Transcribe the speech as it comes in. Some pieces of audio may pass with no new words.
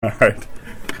All right.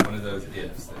 One of those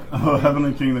ifs. Oh,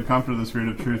 Heavenly King, the comforter of the Spirit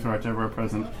of truth, who art ever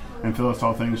present, and fill us to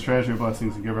all things, treasure your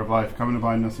blessings, and giver of life, come and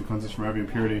bind us and cleanse us from every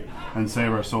impurity, and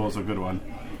save our souls, O good one.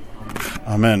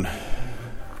 Amen.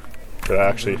 Did I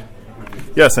actually?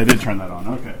 Yes, I did turn that on.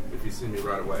 Okay. If you see me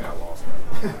right away, I lost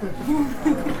it.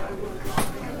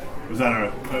 Was that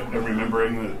a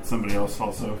remembering that somebody else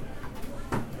also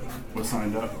was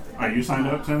signed up? Are you signed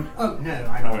up, Tim? Oh, no,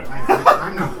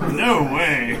 I'm not. No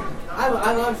way.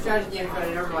 I love strategy games, but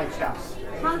I never like chess.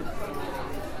 Huh?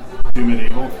 Too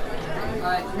medieval?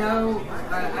 No.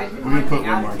 I We can put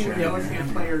one more chair in village here.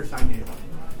 and players I knew.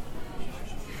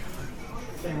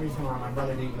 Same reason why my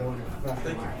brother didn't go into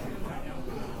professional life.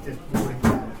 Just wanting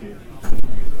gratitude.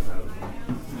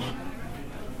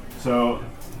 So,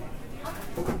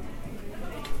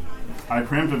 I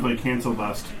preemptively canceled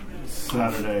last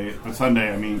Sunday,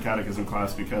 catechism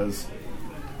class because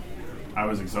I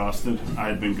was exhausted. I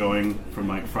had been going from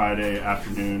like Friday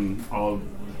afternoon all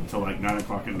till like 9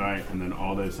 o'clock at night, and then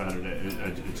all day Saturday.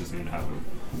 It just needed to happen.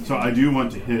 So I do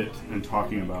want to hit in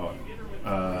talking about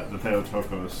the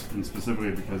Theotokos, and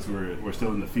specifically because we're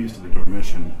still in the feast of the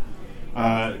Dormition.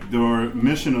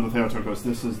 Dormition of the Theotokos.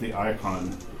 This is the icon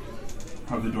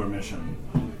of the Dormition.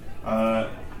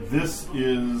 This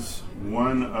is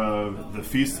one of the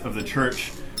feasts of the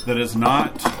church that is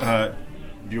not.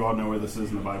 Do you all know where this is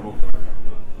in the Bible?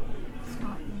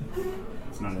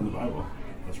 It's not in the Bible.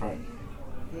 That's right.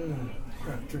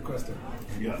 Trick question.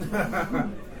 Yeah.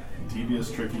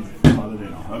 Devious, tricky, Father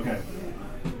Daniel. Okay.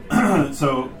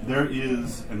 So there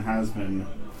is and has been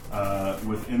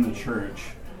within the church.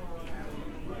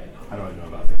 How do I go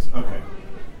about this? Okay.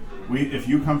 If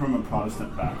you come from a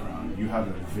Protestant background, you have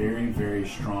a very, very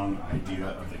strong idea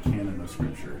of the canon of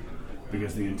Scripture,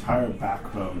 because the entire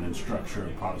backbone and structure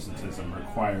of Protestantism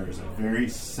requires a very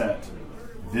set,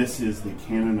 this is the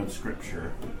canon of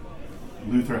Scripture.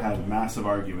 Luther had massive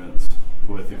arguments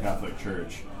with the Catholic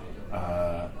Church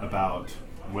about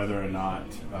whether or not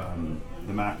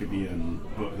the Maccabean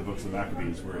book, the books of the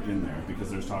Maccabees, were in there,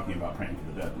 because there's talking about praying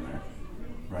for the dead in there,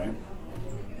 right?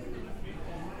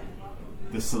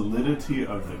 The solidity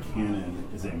of the canon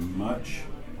is a much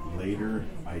later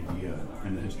idea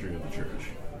in the history of the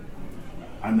church.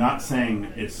 I'm not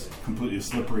saying it's completely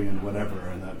slippery and whatever,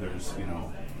 and that there's,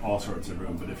 all sorts of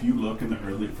room. But if you look in the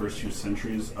early first few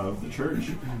centuries of the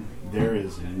church, there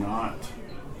is not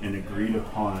an agreed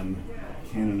upon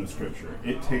canon of Scripture.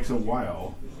 It takes a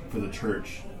while for the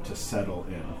church to settle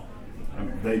in.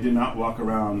 They did not walk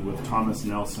around with Thomas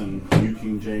Nelson, New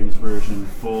King James Version,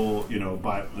 full,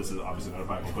 Bible. This is obviously not a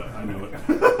Bible, but I know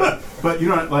it. But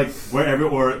like wherever,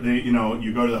 or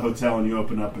you go to the hotel and you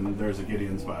open up and there's a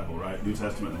Gideon's Bible, right? New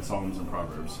Testament and Psalms and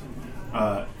Proverbs.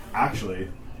 Actually,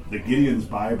 the Gideon's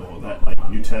Bible, that like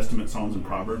New Testament, Psalms and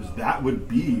Proverbs, that would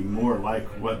be more like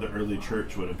what the early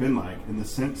church would have been like, in the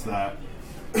sense that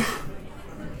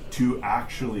to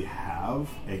actually have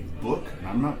a book, and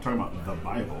I'm not talking about the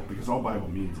Bible, because all Bible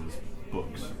means is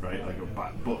books, right? Like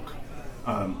a book.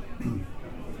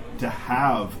 To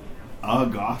have a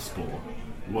gospel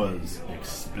was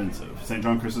expensive. St.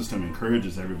 John Chrysostom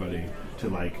encourages everybody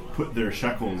to put their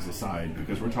shekels aside,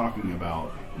 because we're talking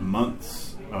about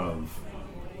months of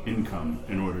income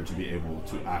in order to be able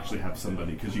to actually have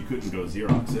somebody, because you couldn't go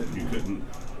Xerox it, you couldn't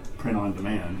print on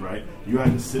demand, right? You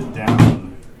had to sit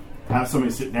down, have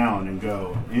somebody sit down and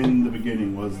go, in the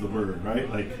beginning was the Word,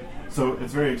 right? So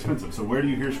it's very expensive. So where do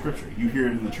you hear Scripture? You hear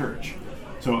it in the church.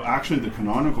 So actually the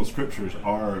canonical Scriptures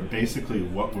are basically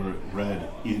what were read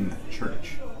in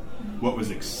church, what was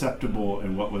acceptable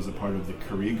and what was a part of the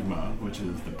kerygma, which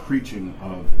is the preaching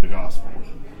of the gospel.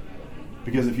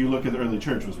 Because if you look at the early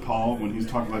church, was Paul, when he's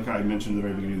talking, like I mentioned at the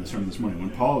very beginning of the sermon this morning, when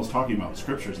Paul is talking about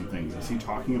Scriptures and things, is he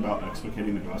talking about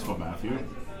explicating the Gospel of Matthew?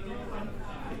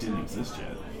 It didn't exist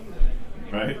yet.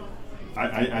 Right?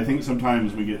 I think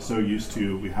sometimes we get so used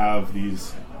to, we have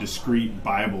these discrete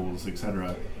Bibles,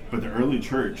 etc. But the early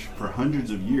church, for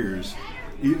hundreds of years,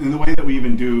 in the way that we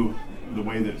even do, the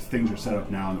way that things are set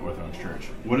up now in the Orthodox Church,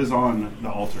 what is on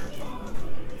the altar?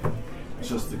 It's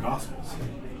just the Gospels.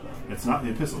 It's not the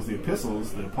epistles. The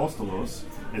epistles, the apostolos,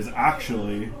 is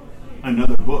actually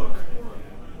another book.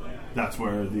 That's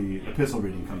where the epistle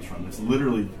reading comes from. It's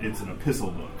an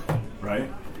epistle book,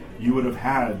 right? You would have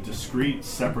had discrete,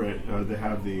 separate, they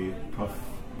have the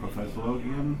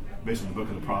Prophetologium, basically the book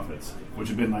of the prophets, which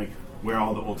would have been where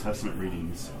all the Old Testament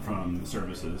readings from the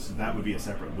services, that would be a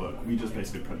separate book. We just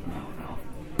basically print them out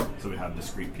now. So we have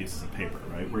discrete pieces of paper,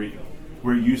 right?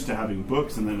 We're used to having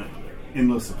books and then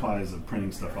endless supplies of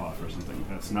printing stuff off or something.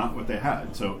 That's not what they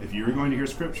had. So if you were going to hear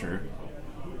Scripture,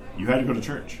 you had to go to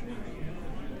church.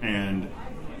 And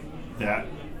that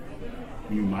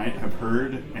you might have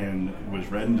heard and was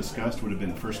read and discussed would have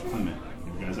been First Clement.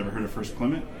 Have you guys ever heard of First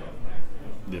Clement?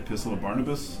 The Epistle of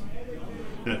Barnabas?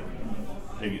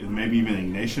 Maybe even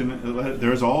Ignatian.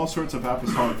 There's all sorts of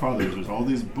apostolic fathers. There's all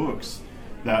these books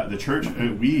that the church,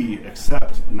 we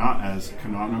accept not as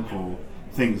canonical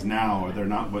things now, or they're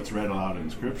not what's read aloud in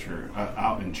Scripture,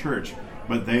 out in church,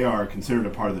 but they are considered a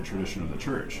part of the tradition of the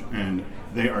church, and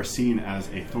they are seen as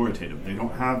authoritative. They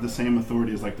don't have the same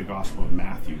authority as like the Gospel of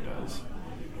Matthew does,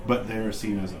 but they are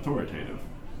seen as authoritative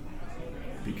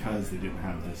because they didn't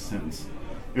have this sense.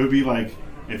 It would be like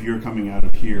if you're coming out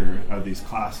of here, of these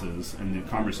classes and the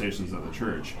conversations of the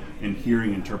church, and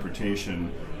hearing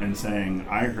interpretation and saying,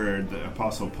 I heard the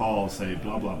Apostle Paul say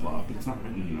blah, blah, blah, but it's not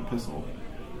written in an epistle.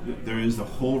 There is the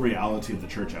whole reality of the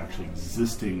church actually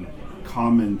existing,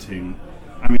 commenting.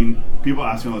 I mean, people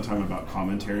ask me all the time about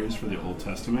commentaries for the Old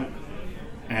Testament,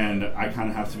 and I kind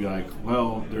of have to be like,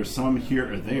 well, there's some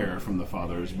here or there from the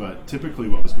fathers, but typically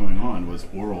what was going on was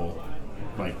oral,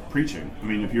 like preaching. I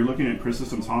mean, if you're looking at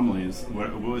Chrysostom's homilies,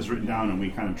 what was written down and we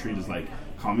kind of treat as like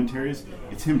commentaries,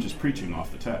 it's him just preaching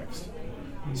off the text.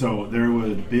 So there would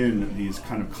have been these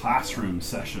kind of classroom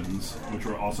sessions, which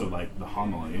were also like the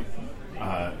homily.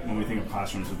 When we think of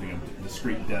classrooms, we think of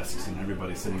discrete desks and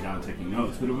everybody sitting down and taking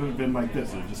notes. But it would have been like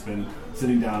this. It would have just been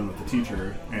sitting down with the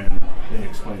teacher and they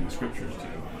explain the scriptures to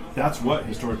you. That's what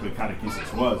historically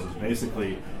catechesis was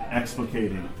basically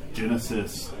explicating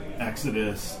Genesis,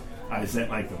 Exodus, Isaiah,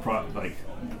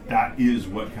 that is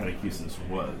what catechesis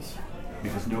was,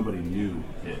 because nobody knew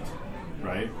it,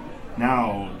 right?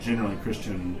 Now, generally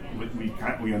Christian,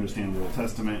 we understand the Old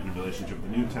Testament and the relationship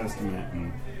with the New Testament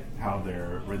and how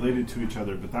they're related to each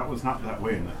other, but that was not that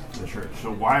way in the church.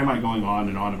 So why am I going on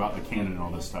and on about the canon and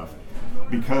all this stuff?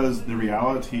 Because the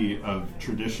reality of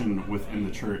tradition within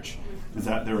the church is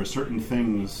that there are certain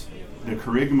things, the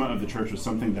kerygma of the church was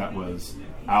something that was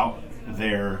out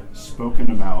there, spoken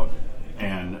about,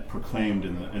 and proclaimed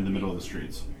in the middle of the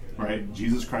streets, right?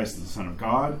 Jesus Christ is the Son of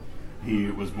God. He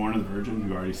was born of the Virgin.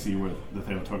 You already see where the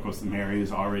Theotokos and Mary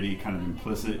is already kind of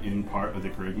implicit in part of the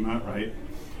kerygma, right?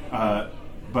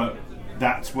 But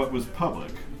that's what was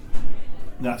public.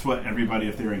 That's what everybody,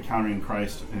 if they're encountering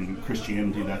Christ and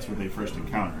Christianity, that's what they first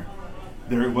encounter.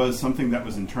 There was something that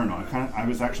was internal. I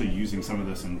was actually using some of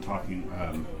this in talking.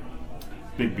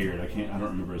 Big Beard. I don't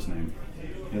remember his name.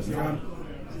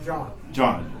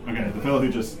 John. Okay, the fellow who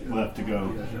just left to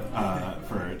go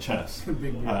for chess.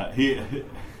 He's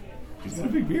got a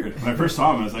big beard. When I first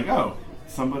saw him, I was like, oh,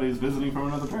 somebody's visiting from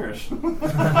another parish.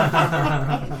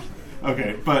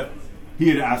 Okay, but he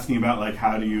had asked me about, like,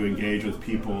 how do you engage with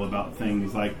people about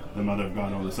things like the Mother of God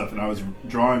and all this stuff, and I was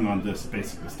drawing on this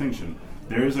basic distinction.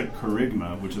 There is a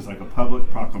kerygma, which is like a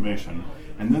public proclamation,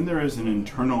 and then there is an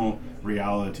internal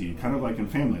reality, kind of like in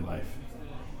family life.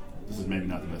 This is maybe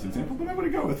not the best example, but I'm going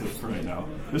to go with it for right now.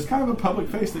 There's kind of a public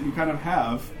face that you kind of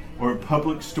have, or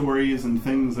public stories and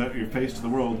things that you face to the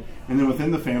world, and then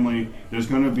within the family, there's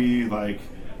going to be like,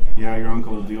 yeah, your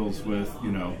uncle deals with,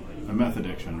 a meth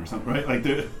addiction or something, right? Like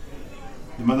the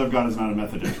Mother of God is not a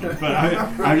meth addiction, but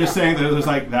I'm just saying that there's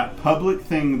like that public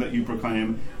thing that you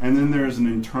proclaim, and then there's an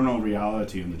internal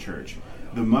reality in the church.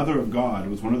 The Mother of God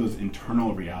was one of those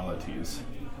internal realities.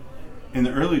 In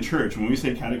the early church, when we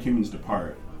say catechumens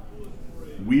depart,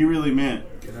 we really meant,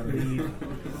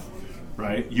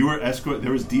 right? You were escort.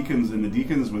 There was deacons, and the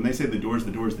deacons, when they say the doors,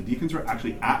 the deacons were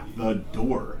actually at the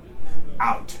door,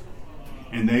 out,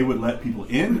 and they would let people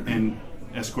in and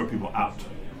escort people out.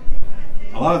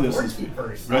 A lot of this is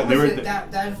right.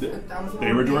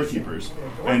 They were doorkeepers,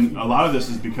 and a lot of this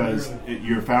is because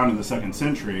you're found in the 2nd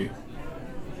century.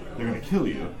 They're going to kill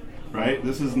you, right?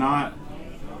 This is not.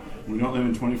 We don't live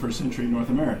in 21st century North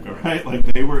America, right? Like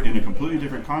they were in a completely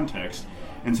different context.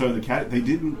 And so they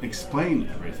didn't explain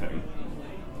everything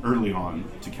early on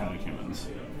to catechumens.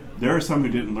 There are some who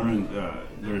didn't learn.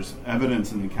 There's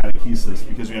evidence in the catechesis,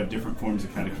 because we have different forms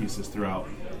of catechesis throughout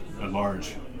a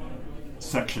large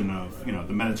section of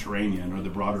the Mediterranean or the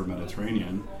broader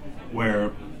Mediterranean,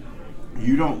 where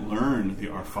you don't learn the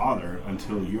Our Father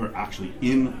until you're actually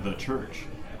in the church,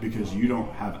 because you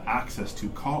don't have access to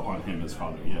call on Him as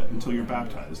Father yet until you're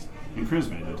baptized and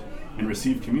chrismated and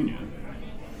receive communion.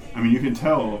 I mean, you can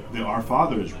tell the Our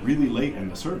Father is really late in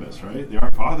the service, right? The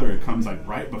Our Father comes like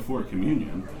right before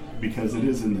communion, because it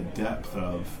is in the depth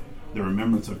of the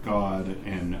remembrance of God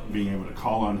and being able to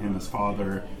call on Him as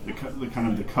Father, the kind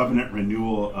of the covenant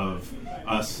renewal of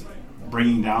us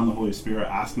bringing down the Holy Spirit,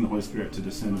 asking the Holy Spirit to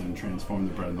descend and transform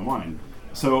the bread and the wine.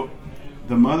 So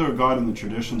the Mother of God and the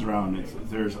traditions around it,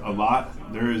 there's a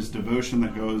lot. There is devotion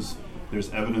that goes, there's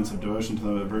evidence of devotion to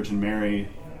the Virgin Mary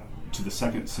to the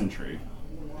 2nd century.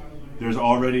 there's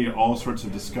already all sorts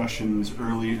of discussions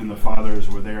early in the Fathers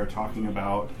where they are talking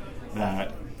about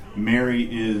that Mary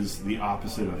is the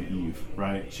opposite of Eve,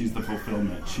 right? She's the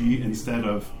fulfillment. She, instead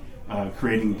of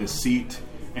creating deceit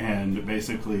and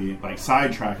basically like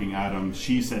sidetracking Adam,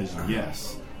 she says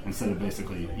yes instead of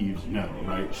basically Eve's no,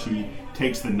 right? She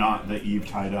takes the knot that Eve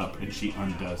tied up and she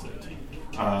undoes it.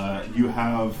 You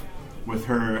have with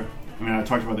her, I mean, I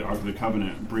talked about the Ark of the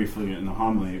Covenant briefly in the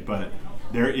homily, but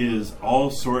there is all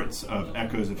sorts of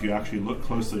echoes if you actually look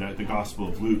closely at the Gospel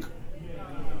of Luke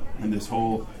and this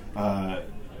whole, the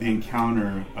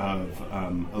encounter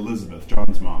of Elizabeth,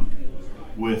 John's mom,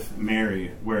 with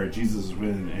Mary, where Jesus is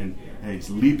with and he's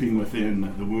leaping within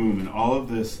the womb, and all of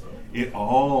this, it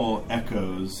all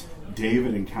echoes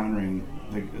David encountering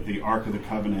the Ark of the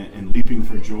Covenant and leaping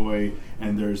for joy,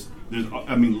 and there's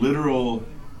I mean, literal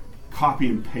copy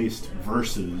and paste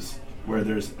verses where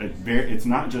there's it's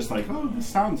not just like, oh, this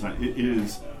sounds nice. It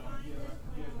is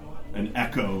an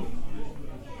echo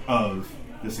of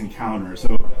this encounter.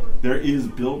 So there is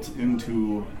built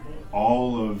into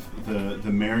all of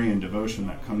the Marian devotion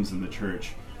that comes in the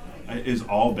church is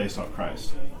all based off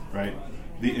Christ, right?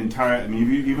 The entire, I mean, if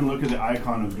you even look at the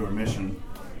icon of Dormition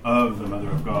of the Mother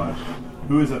of God,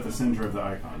 who is at the center of the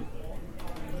icon?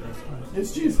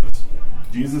 It's Jesus.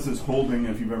 Jesus is holding,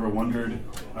 if you've ever wondered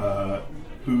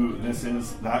who this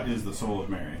is, that is the soul of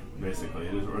Mary, basically.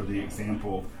 It is, or the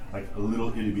example, like a little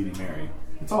itty bitty Mary.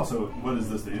 It's also, what is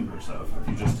this the inverse of? If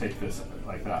you just take this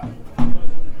like that.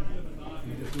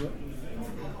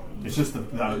 It's just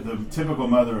the typical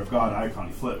Mother of God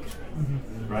icon flipped,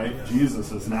 right?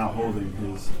 Jesus is now holding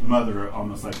his mother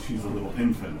almost like she's a little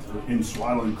infant, in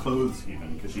swaddling clothes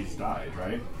even, because she's died,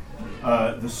 right?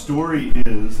 The story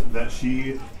is that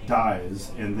she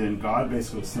dies, and then God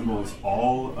basically assembles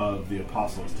all of the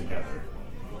apostles together.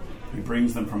 He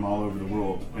brings them from all over the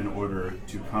world in order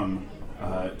to come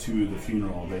to the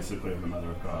funeral, basically, of the Mother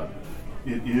of God.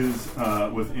 It is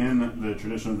within the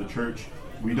tradition of the church.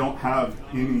 We don't have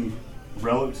any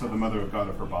relics of the Mother of God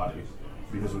of her body,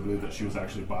 because we believe that she was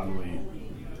actually bodily.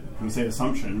 You can say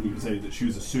assumption. You can say that she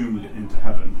was assumed into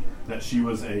heaven, that she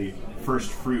was a first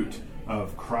fruit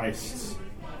of Christ's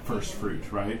first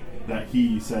fruit, right? That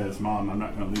he says, "Mom, I'm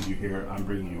not going to leave you here. I'm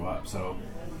bringing you up." So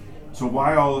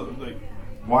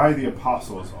why the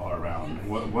apostles all around?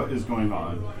 What is going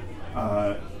on?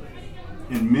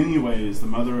 In many ways, the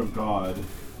Mother of God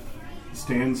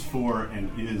stands for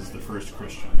and is the first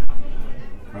Christian,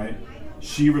 right?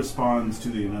 She responds to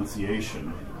the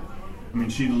Annunciation. I mean,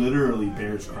 she literally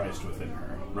bears Christ within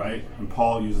her, right? And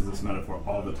Paul uses this metaphor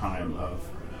all the time of,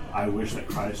 I wish that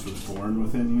Christ was born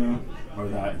within you, or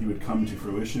that he would come to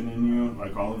fruition in you,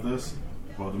 like all of this.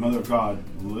 Well, the Mother of God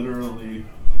literally,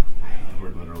 I hate the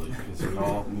word literally, because we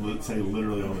all say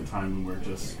literally all the time when we're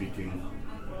just speaking.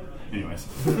 Anyways.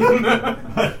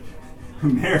 But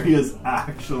Mary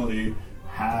actually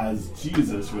has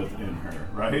Jesus within her,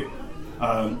 right?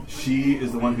 She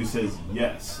is the one who says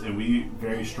yes, and we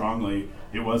very strongly,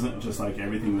 it wasn't just like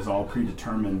everything was all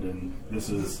predetermined, and this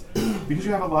is, because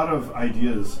you have a lot of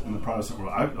ideas in the Protestant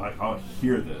world. I'll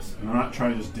hear this, and I'm not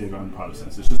trying to just dig on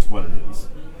Protestants, it's just what it is.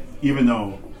 Even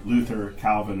though Luther,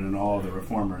 Calvin, and all the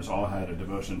reformers all had a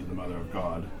devotion to the Mother of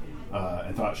God,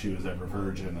 and thought she was ever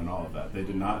virgin and all of that, they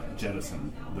did not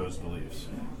jettison those beliefs.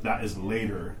 That is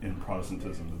later in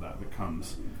Protestantism that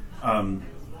comes.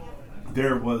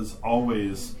 There was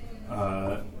always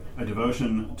a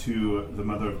devotion to the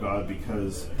Mother of God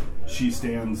because she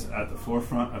stands at the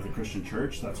forefront of the Christian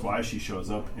church. That's why she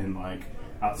shows up in, like,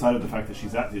 outside of the fact that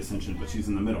she's at the Ascension, but she's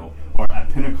in the middle. Or at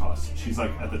Pentecost, she's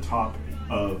like at the top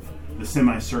of the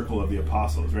semicircle of the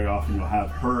apostles. Very often you'll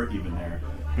have her even there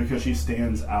because she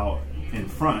stands out in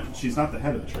front. She's not the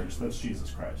head of the church, that's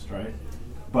Jesus Christ, right?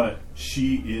 But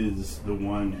she is the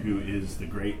one who is the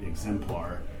great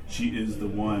exemplar. She is the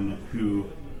one who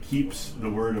keeps the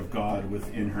word of God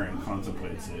within her and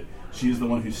contemplates it. She is the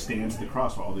one who stands at the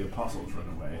cross while all the apostles run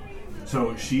away.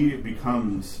 So she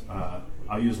becomes,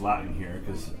 I'll use Latin here,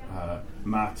 because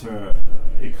Mater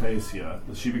Ecclesia,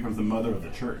 she becomes the mother of the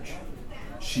church.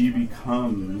 She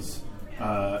becomes,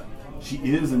 she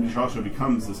is, and she also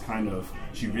becomes this kind of,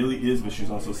 she really is, but she's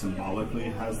also symbolically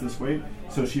has this weight.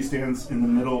 So she stands in the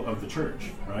middle of the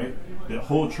church, right? The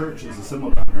whole church is a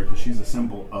symbol around her because she's a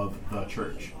symbol of the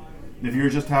church. If you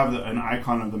just have an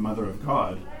icon of the Mother of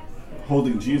God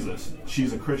holding Jesus,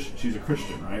 she's a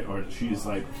Christian, right? Or she's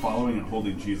like following and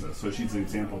holding Jesus. So she's an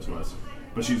example to us.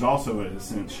 But she's also, in a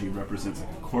sense, she represents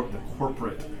like the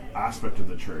corporate aspect of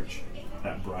the church,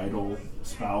 that bridal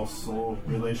spousal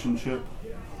relationship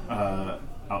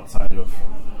outside of,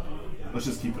 let's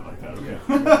just keep it like that,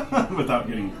 okay? Without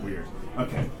getting weird.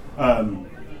 Okay.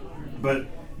 But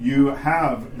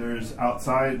there's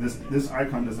outside, this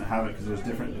icon doesn't have it because there's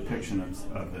different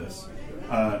depictions of this.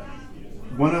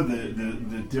 One of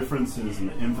the differences and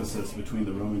the emphasis between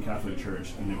the Roman Catholic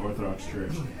Church and the Orthodox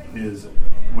Church is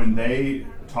when they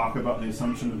talk about the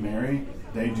Assumption of Mary,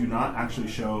 they do not actually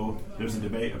show, there's a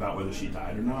debate about whether she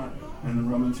died or not in the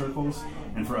Roman circles.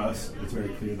 And for us, it's very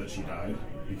clear that she died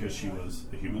because she was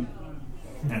a human.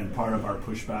 And part of our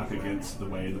pushback against the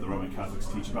way that the Roman Catholics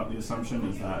teach about the Assumption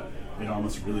is that it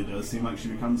almost really does seem like she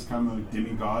becomes kind of a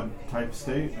demigod type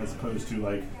state, as opposed to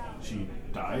like she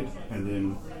died and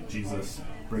then Jesus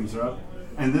brings her up.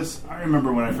 And this, I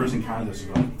remember when I first encountered this, I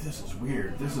was like, this is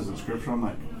weird. This isn't scriptural. I'm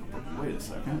like, wait a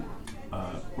second.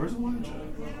 Where's Elijah?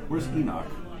 Where's Enoch?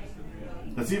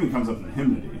 That even comes up in the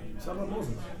hymnody. So about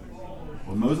Moses.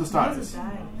 Well, Moses dies.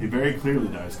 He very clearly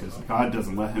dies because God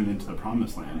doesn't let him into the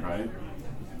promised land, right?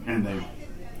 And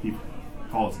he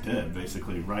falls dead,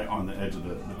 basically, right on the edge of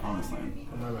the promised land.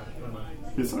 My bad.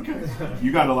 It's okay.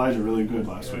 You got Elijah really good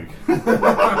last week.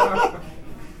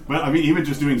 But I mean, even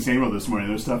just doing Samuel this morning,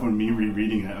 there's stuff on me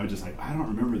rereading it, I was just like, I don't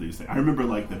remember these things. I remember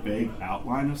like the vague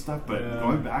outline of stuff, but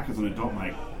going back as an adult, I'm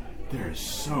like, there is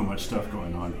so much stuff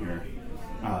going on here.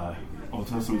 Old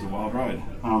Testament's a wild ride.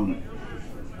 I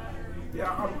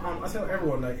tell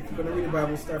everyone, like, if you're going to read the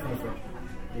Bible, start from the front.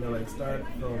 Start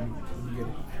from the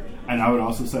beginning. And I would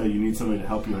also say you need somebody to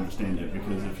help you understand it,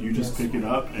 because if you just pick it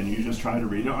up and you just try to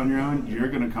read it on your own, you're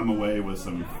going to come away with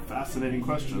some fascinating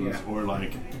questions. Yeah. Or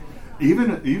like,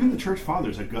 even the church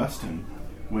fathers, Augustine,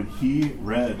 when he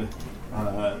read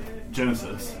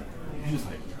Genesis, he's just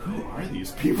like, who are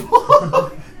these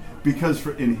people? Because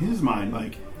in his mind,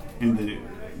 like in the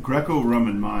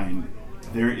Greco-Roman mind,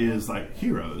 there is like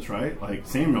heroes, right? Like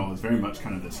Samuel is very much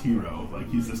kind of this hero. Like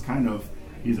he's this kind of,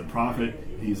 he's a prophet,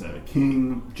 he's a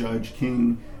king, judge,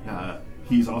 king.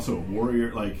 He's also a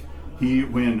warrior. Like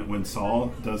when Saul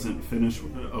doesn't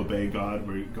obey God,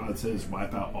 where God says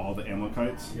wipe out all the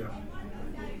Amalekites,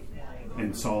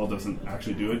 and Saul doesn't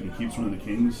actually do it and keeps one of the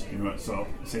kings. You know what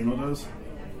Samuel does?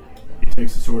 He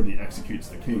takes the sword and he executes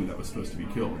the king that was supposed to be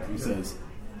killed. He says,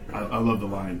 I love the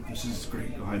line. This is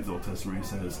great line in the Old Testament. He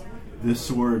says, this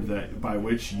sword by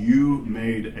which you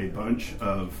made a bunch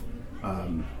of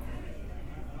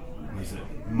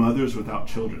mothers without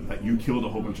children, that you killed a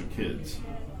whole bunch of kids,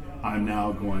 I'm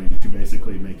now going to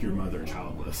basically make your mother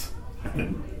childless. And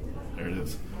then there it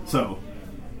is. So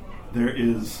there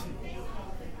is,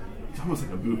 it's almost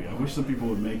like a movie. I wish some people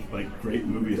would make like great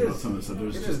movies about some of this stuff.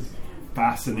 There's just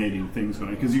fascinating things going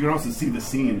on, because you can also see the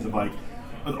scenes of like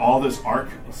all this arc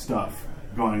stuff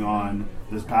going on,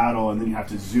 this battle, and then you have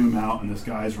to zoom out and this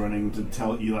guy's running to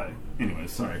tell Eli.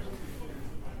 Anyways, sorry.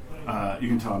 You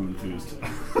can tell I'm enthused.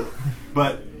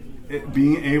 But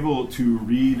being able to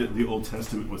read the Old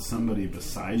Testament with somebody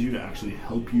beside you to actually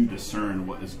help you discern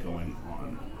what is going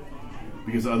on.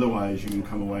 Because otherwise you can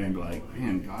come away and be like,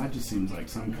 man, God just seems like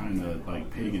some kind of like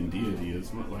pagan deity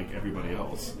is like everybody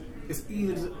else. It's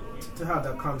easy to have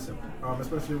that concept,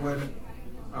 especially when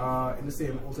in the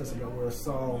same Old Testament where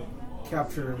Saul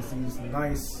captures these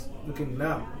nice looking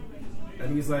lamb,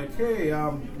 and he's like, hey,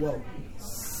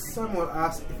 someone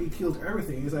asked if he killed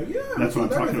everything. He's like, yeah, that's what I'm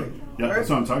talking about. Yeah, right? That's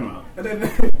what I'm talking about. And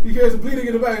then he hears him bleeding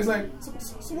in the back. He's like,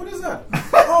 so what is that?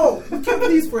 Oh, we kept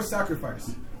these for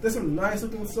sacrifice. There's some nice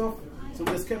looking stuff, so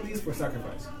we just kept these for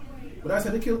sacrifice. But I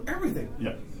said they killed everything.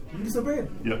 Yep. You disobeyed.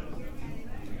 Yep.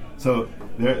 So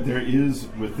there is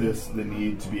with this the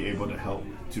need to be able to help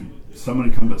to someone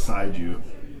to come beside you,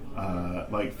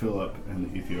 like Philip and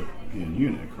the Ethiopian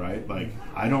eunuch, right? Like,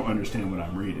 I don't understand what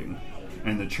I'm reading,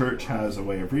 and the church has a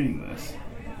way of reading this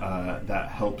that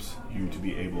helps you to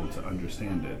be able to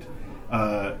understand it.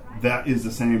 That is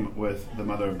the same with the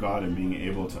Mother of God and being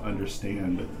able to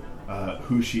understand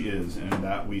who she is, and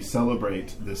that we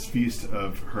celebrate this feast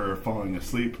of her falling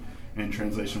asleep in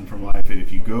translation from life. And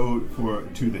if you go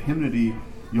to the hymnody,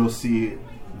 you'll see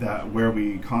that where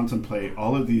we contemplate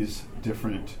all of these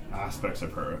different aspects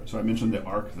of her. So I mentioned the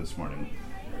ark this morning.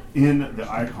 In the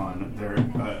icon,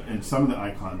 in some of the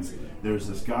icons, there's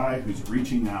this guy who's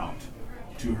reaching out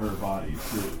to her body,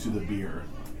 to the bier.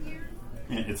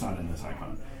 And it's not in this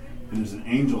icon. And there's an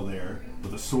angel there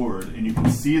with a sword, and you can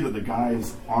see that the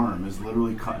guy's arm is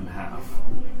literally cut in half.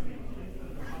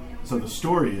 So the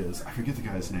story is, I forget the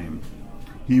guy's name.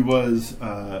 He was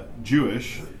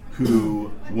Jewish,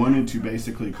 who wanted to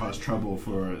basically cause trouble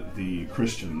for the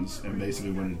Christians and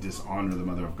basically wanted to dishonor the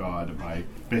Mother of God by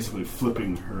basically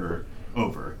flipping her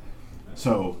over.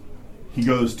 So he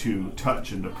goes to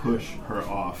touch and to push her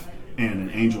off, and an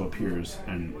angel appears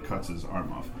and cuts his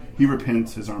arm off. He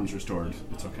repents, his arm's restored,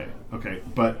 it's okay. Okay,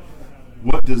 but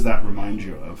what does that remind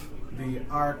you of? The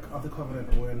Ark of the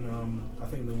Covenant, when I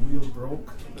think the wheel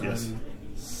broke and Yes.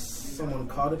 someone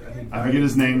caught it and he died. I forget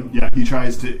his name. Yeah, he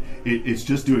tries to. It's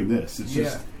just doing this. It's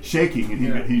just shaking,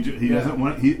 and he doesn't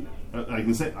want. I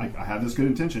can say I have this good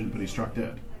intention, but he's struck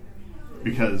dead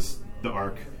because the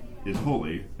ark is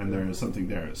holy and there is something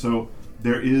there. So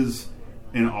there is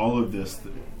in all of this.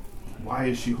 Why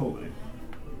is she holy?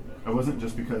 It wasn't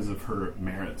just because of her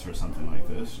merits or something like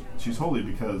this. She's holy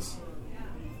because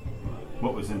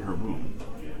what was in her womb.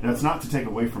 That's not to take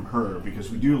away from her, because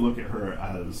we do look at her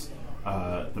as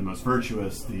the most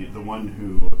virtuous, the one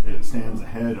who stands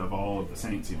ahead of all of the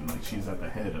saints, even like she's at the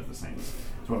head of the saints.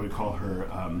 That's why we call her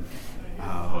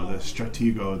the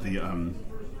stratego.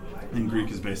 In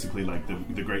Greek is basically like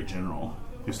the great general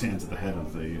who stands at the head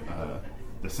of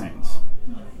the saints.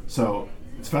 So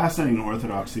it's fascinating in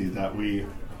Orthodoxy that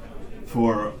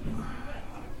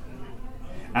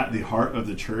at the heart of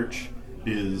the church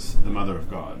is the Mother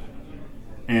of God.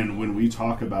 And when we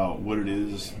talk about what it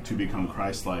is to become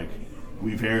Christ-like,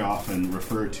 we very often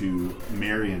refer to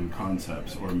Marian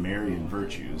concepts or Marian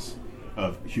virtues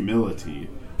of humility,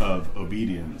 of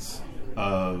obedience,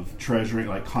 of treasuring,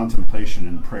 like contemplation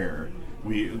and prayer.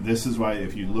 This is why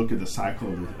if you look at the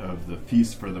cycle of the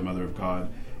feast for the Mother of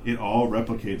God, it all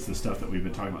replicates the stuff that we've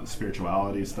been talking about, the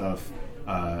spirituality stuff.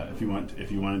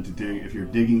 If you're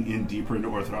digging in deeper into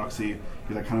Orthodoxy,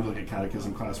 because I kind of look at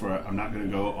catechism class where I'm not going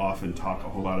to go off and talk a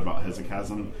whole lot about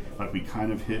hesychasm, like we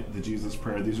kind of hit the Jesus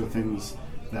prayer. These are things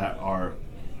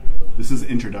this is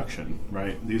introduction,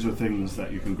 right? These are things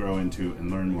that you can grow into and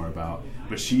learn more about.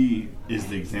 But she is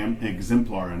the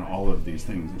exemplar in all of these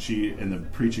things. And she, in the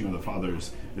preaching of the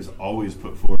fathers, is always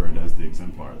put forward as the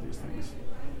exemplar of these things.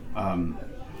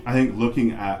 I think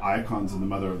looking at icons of the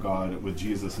Mother of God with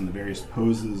Jesus and the various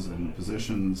poses and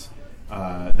positions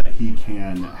that he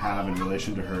can have in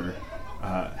relation to her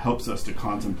helps us to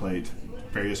contemplate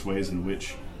various ways in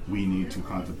which we need to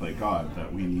contemplate God,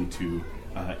 that we need to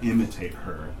imitate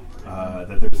her,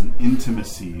 that there's an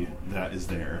intimacy that is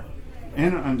there.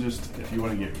 And I'm just, if you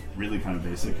want to get really kind of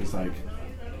basic, it's like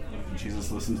Jesus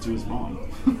listens to his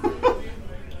mom.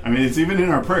 I mean, it's even in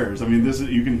our prayers. I mean,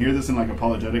 you can hear this in like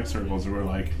apologetic circles where we're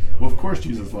like, well, of course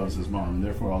Jesus loves his mom, and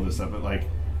therefore all this stuff. But like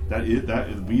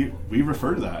we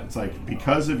refer to that. It's like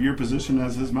because of your position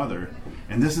as his mother,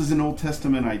 and this is an Old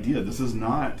Testament idea. This is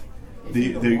not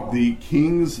the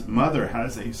king's mother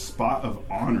has a spot of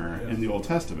honor in the Old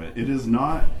Testament. It is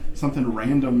not something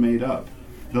random made up.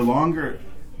 The longer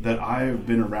that I've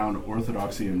been around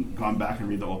Orthodoxy and gone back and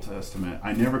read the Old Testament,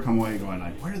 I never come away going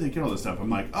like, where do they get all this stuff? I'm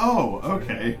like, oh,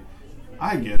 okay,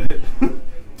 I get it.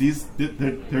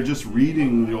 They're just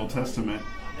reading the Old Testament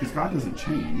because God doesn't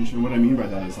change. And what I mean by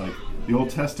that is like the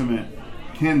Old Testament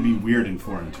can be weird and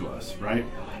foreign to us, right?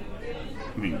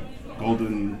 I mean,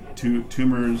 golden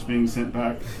tumors being sent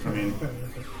back. I mean,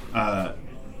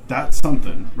 that's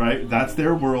something, right? That's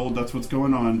their world. That's what's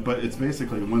going on. But it's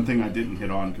basically one thing I didn't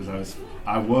hit on because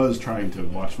I was trying to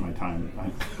watch my time.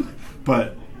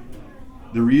 But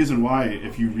the reason why,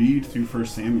 if you read through 1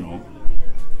 Samuel,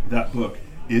 that book,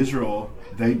 Israel,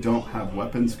 they don't have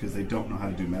weapons because they don't know how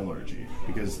to do metallurgy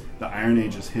because the Iron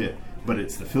Age is hit. But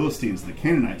it's the Philistines, the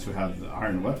Canaanites, who have the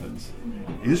iron weapons.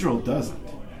 Israel doesn't.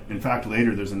 In fact,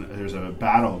 later there's a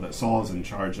battle that Saul is in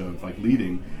charge of, like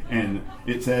leading, and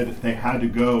it said they had to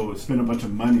go spend a bunch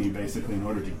of money basically in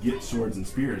order to get swords and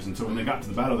spears. And so when they got to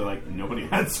the battle, they're like, nobody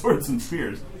had swords and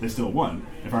spears. They still won,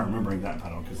 if I'm remembering that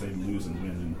battle, because they lose and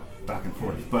win and back and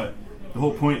forth. But the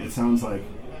whole point, it sounds like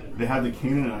they had the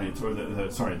Canaanites or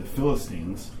the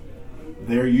Philistines.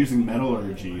 They're using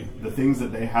metallurgy, the things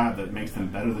that they have that makes them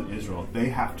better than Israel. They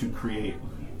have to create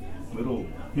little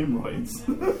hemorrhoids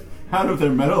out of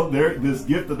their metal, this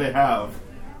gift that they have,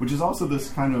 which is also this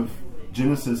kind of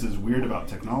Genesis is weird about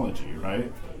technology,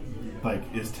 right? Like,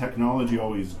 is technology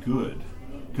always good?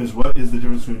 Because what is the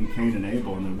difference between Cain and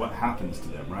Abel, and then what happens to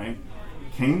them, right?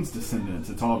 Cain's descendants,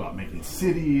 it's all about making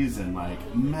cities and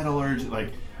like metallurgy,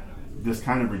 like this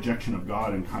kind of rejection of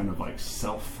God and kind of like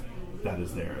self that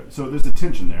is there. So there's a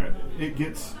tension there. It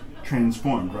gets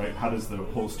transformed, right? How does the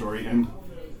whole story end?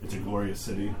 It's a glorious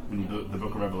city in the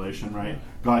book of Revelation, right?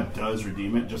 God does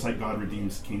redeem it, just like God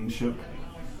redeems kingship.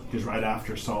 Because right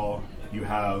after Saul, you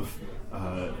have,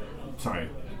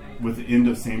 with the end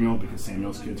of Samuel, because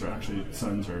Samuel's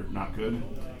sons are not good.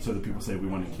 So the people say, we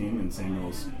want a king, and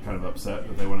Samuel's kind of upset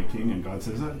that they want a king, and God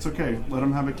says, it's okay, let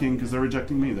them have a king, because they're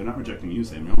rejecting me. They're not rejecting you,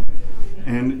 Samuel.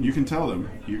 And you can tell them,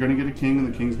 you're going to get a king,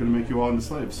 and the king's going to make you all into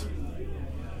slaves.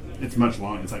 It's much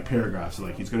longer. It's like paragraphs.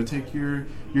 Like, he's going to take your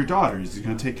daughters. He's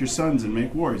going to take your sons and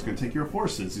make war. He's going to take your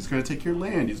horses. He's going to take your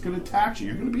land. He's going to tax you.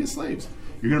 You're going to be his slaves.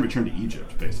 you're going to return to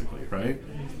Egypt, basically, right?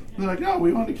 And they're like, no,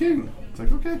 we want a king. It's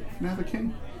like, okay, we have a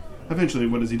king. Eventually,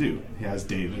 what does he do? He has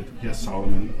David, he has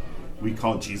Solomon. We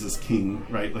call Jesus king,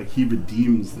 right? Like, he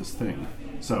redeems this thing.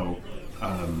 So,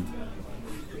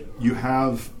 you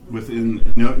have within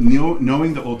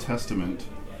knowing the Old Testament,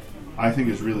 I think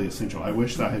is really essential. I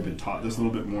wish that I had been taught this a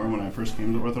little bit more when I first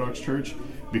came to the Orthodox Church,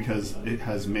 because it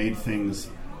has made things,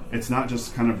 it's not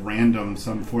just kind of random,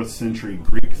 some 4th century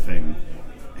Greek thing.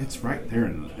 It's right there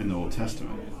in the Old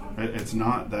Testament. It's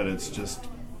not that it's just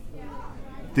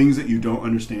things that you don't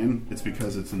understand. It's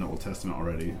because it's in the Old Testament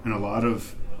already. And a lot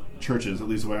of churches, at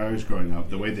least the way I was growing up,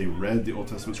 the way they read the Old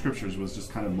Testament scriptures was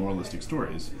just kind of moralistic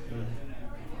stories.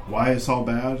 Why is Saul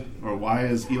bad? Or why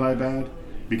is Eli bad?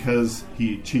 Because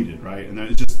he cheated, right? And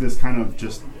it's just this kind of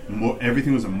just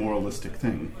everything was a moralistic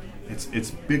thing.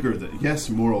 It's bigger than, yes,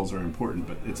 morals are important,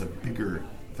 but it's a bigger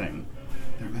thing.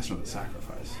 They're messing with the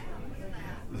sacrifice.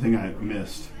 The thing I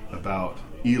missed about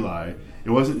Eli, it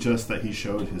wasn't just that he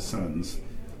showed his sons,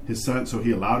 so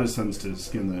he allowed his sons to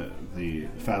skin the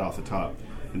fat off the top.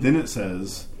 And then it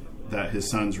says that his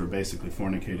sons were basically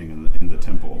fornicating in the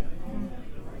temple.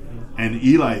 And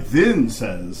Eli then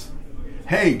says,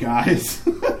 hey guys,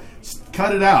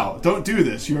 cut it out. Don't do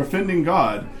this. You're offending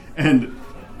God. And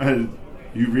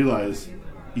you realize,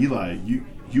 Eli,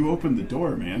 you opened the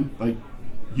door, man. Like,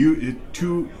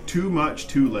 too much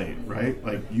too late, right?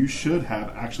 Like, you should have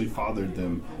actually fathered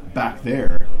them back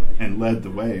there and led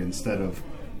the way instead of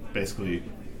basically,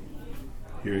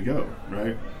 here you go,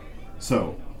 right?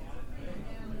 So,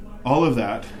 all of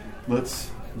that, does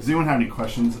anyone have any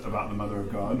questions about the Mother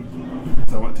of God?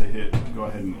 So I want to go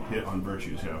ahead and hit on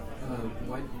virtues, yeah.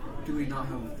 Why do we not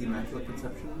have the Immaculate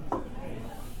Conception?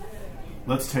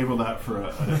 Let's table that for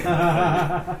a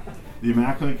The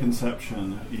Immaculate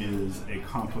Conception is a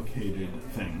complicated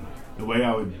thing. The way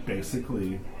I would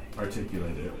basically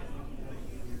articulate it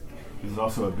is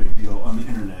also a big deal on the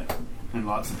internet, and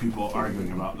lots of people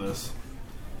arguing about this.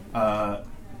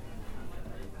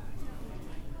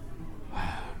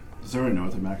 Does everyone know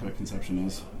what the Immaculate Conception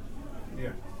is? Yeah.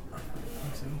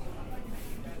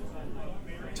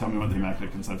 Tell me what the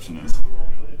Immaculate Conception is.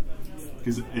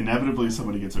 Because inevitably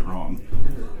somebody gets it wrong.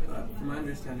 From my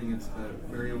understanding, it's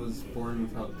that Mary was born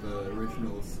without the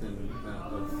original sin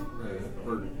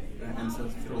or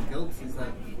ancestral guilt. Is that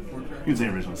more correct? You can say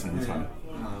original sin, it's fine.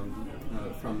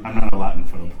 I'm not a Latin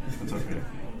phobe. That's okay.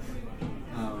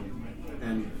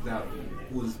 And that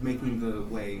was making the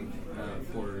way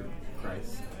for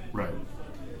Christ. Right.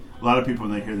 A lot of people,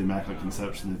 when they hear the Immaculate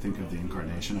Conception, they think of the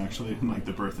Incarnation, actually, like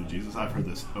the birth of Jesus. I've heard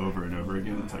this over and over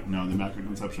again. It's like, no, the Immaculate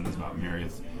Conception is about Mary.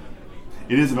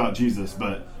 It is about Jesus,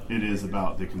 but it is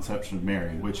about the conception of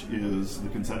Mary, which is the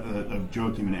concept of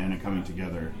Joachim and Anna coming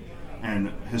together.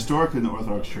 And historically in the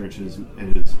Orthodox Church, it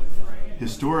has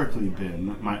historically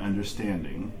been my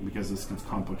understanding, because this gets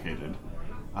complicated,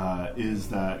 is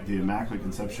that the Immaculate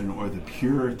Conception, or the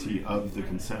purity of the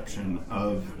conception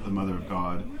of the Mother of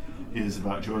God, is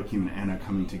about Joachim and Anna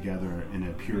coming together in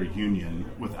a pure union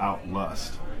without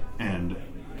lust and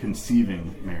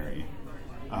conceiving Mary.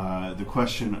 The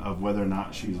question of whether or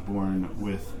not she's born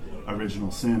with original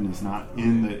sin is not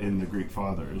in the Greek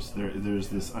Fathers. There's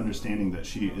this understanding that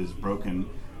she is broken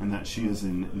and that she is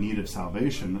in need of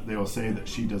salvation. They will say that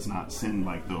she does not sin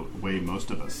like the way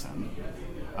most of us sin,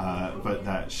 but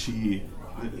that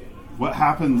what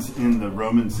happens in the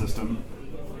Roman system,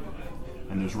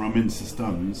 and there's Roman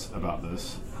systems about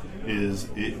this, is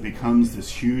it becomes this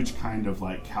huge kind of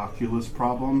like calculus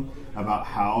problem about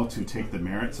how to take the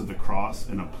merits of the cross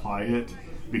and apply it,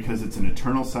 because it's an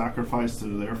eternal sacrifice, so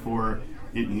therefore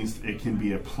it can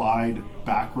be applied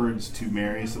backwards to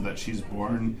Mary so that she's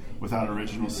born without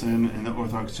original sin. And the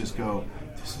Orthodox just go,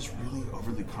 this is really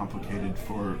overly complicated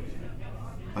for,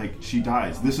 like, she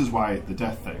dies. This is why the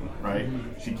death thing, right?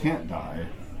 She can't die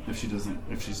if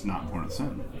she's not born with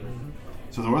sin.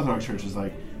 So the Orthodox Church is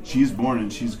like, she's born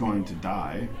and she's going to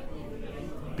die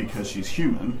because she's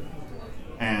human,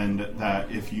 and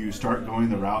that if you start going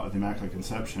the route of the Immaculate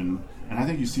Conception, and I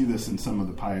think you see this in some of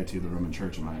the piety of the Roman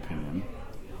Church, in my opinion,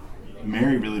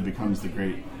 Mary really becomes the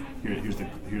great, here's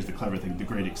the clever thing, the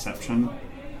great exception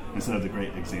instead of the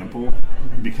great example,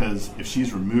 because if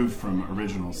she's removed from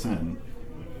original sin,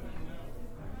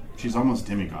 she's almost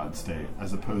demigod state,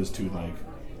 as opposed to like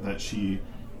that she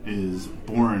is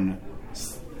born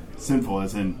sinful,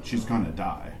 as in she's going to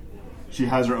die. She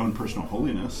has her own personal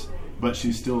holiness, but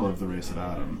she's still of the race of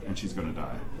Adam, and she's going to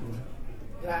die.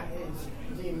 That is,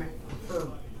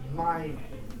 for my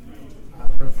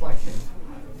reflection,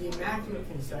 the Immaculate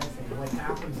Conception, what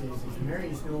happens is Mary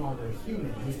is no longer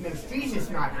human, which makes Jesus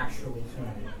not actually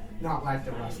human. not like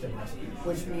the rest of us.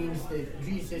 Which means that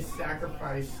Jesus'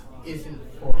 sacrifice isn't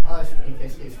for us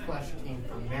because his flesh came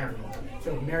from Mary.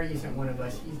 So if Mary isn't one of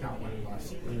us, he's not one of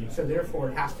us. So therefore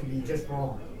it has to be just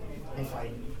wrong. It's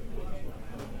like,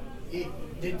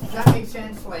 does that make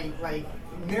sense? Like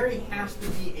Mary has to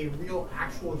be a real,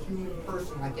 actual human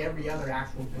person, like every other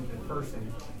actual human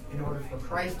person, in order for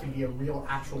Christ to be a real,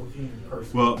 actual human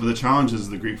person. Well, the challenge is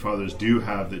the Greek fathers do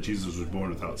have that Jesus was born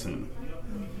without sin,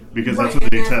 because Right, that's what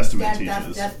the New and Testament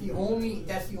teaches. That's the only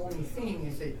thing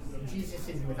is that Jesus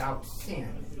is without sin,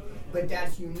 but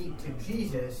that's unique to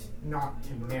Jesus, not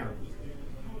to Mary.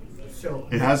 So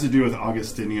It has to do with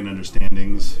Augustinian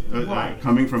understandings Right.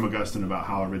 coming from Augustine about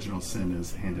how original sin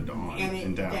is handed on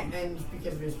and down. And it's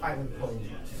because of his fight with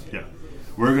Pelagius. Yeah,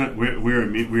 we're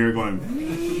going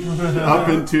up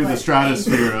into the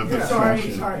stratosphere of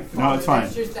abstraction. Sorry. No, it's fine.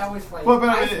 That's just, that was like, Well, but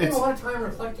I spent it's- a lot of time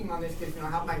reflecting on this because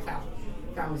half my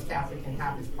family's Catholic and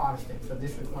half is Protestant. So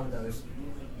this was one of those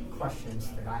questions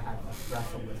that I had to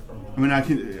wrestle with for a while. I mean,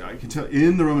 I can tell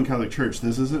in the Roman Catholic Church,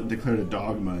 this isn't declared a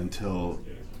dogma until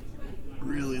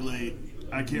really late.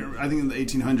 I think in the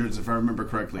 1800s, if I remember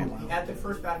correctly. At the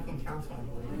First Vatican Council, I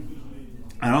believe.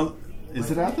 I don't.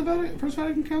 Is it at the First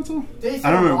Vatican Council? They said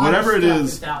I don't a know. lot Whatever of it stuff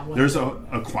is, that one- there's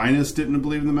Aquinas didn't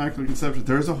believe in the Immaculate Conception.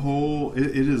 There's a whole.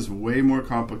 It is way more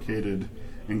complicated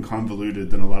and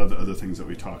convoluted than a lot of the other things that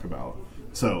we talk about.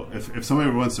 So if somebody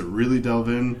wants to really delve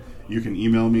in, you can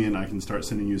email me and I can start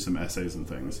sending you some essays and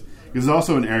things. Because it's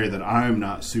also an area that I'm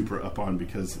not super up on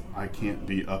because I can't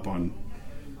be up on.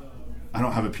 I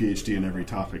don't have a PhD in every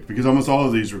topic because almost all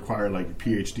of these require like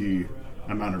PhD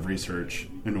amount of research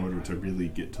in order to really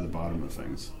get to the bottom of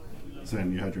things.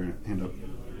 Sven, you had your hand up.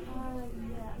 Yeah.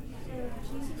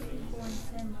 So Jesus was born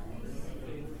sinless,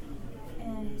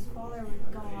 and his father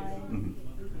was God.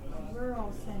 Mm-hmm. We're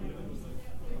all sinners.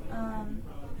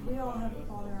 We all have a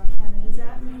father on heaven. Does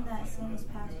that mean that sin is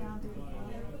passed down through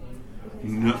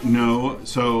the father? No.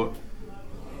 So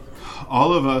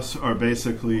all of us are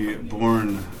basically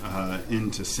born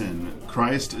into sin.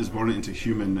 Christ is born into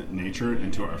human nature,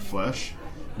 into our flesh,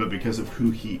 but because of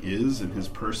who he is and his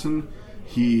person,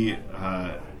 he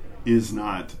is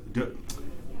not.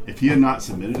 If he had not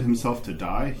submitted himself to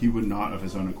die, he would not of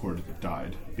his own accord have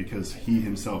died, because he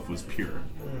himself was pure.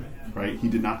 Right? He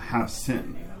did not have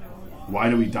sin. Why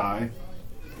do we die?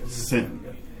 Sin.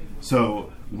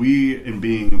 So we, in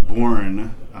being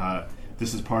born,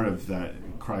 this is part of that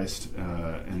Christ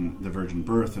and the virgin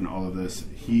birth and all of this.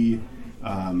 He,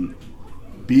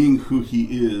 being who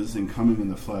he is and coming in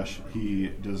the flesh, he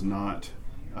does not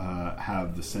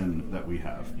have the sin that we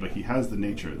have, but he has the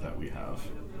nature that we have.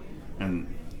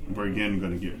 And we're again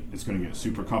it's going to get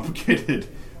super complicated,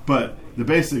 but the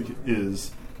basic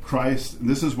is Christ.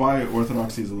 This is why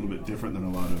Orthodoxy is a little bit different than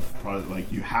a lot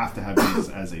of you have to have Jesus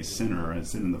as a sinner or a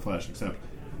sin in the flesh, except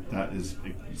that is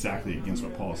exactly against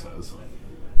what Paul says.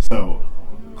 So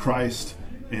Christ,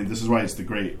 and this is why it's the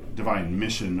great divine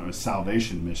mission or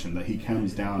salvation mission, that he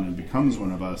comes down and becomes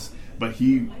one of us, but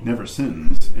he never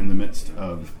sins in the midst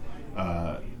of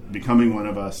becoming one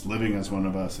of us, living as one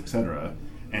of us, etc.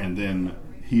 And then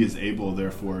he is able,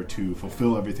 therefore, to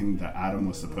fulfill everything that Adam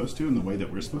was supposed to in the way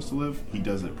that we're supposed to live. He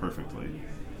does it perfectly.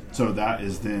 So that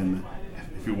is then,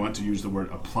 if you want to use the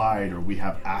word applied, or we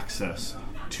have access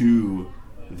to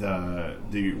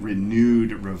the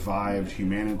renewed, revived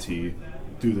humanity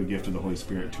through the gift of the Holy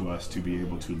Spirit to us to be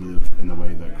able to live in the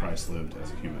way that Christ lived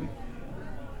as a human.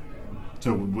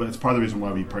 So it's part of the reason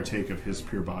why we partake of his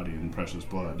pure body and precious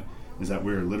blood, is that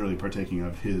we're literally partaking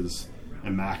of his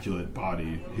immaculate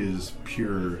body, his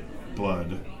pure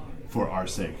blood for our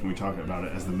sake. And we talk about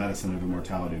it as the medicine of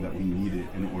immortality, that we need it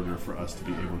in order for us to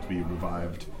be able to be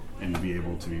revived and to be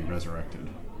able to be resurrected.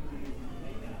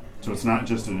 So it's not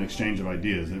just an exchange of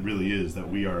ideas. It really is that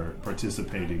we are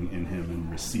participating in him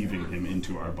and receiving him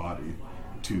into our body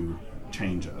to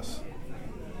change us.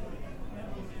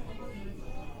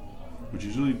 Which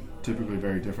is usually typically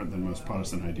very different than most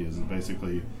Protestant ideas. Is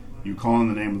basically you call on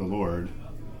the name of the Lord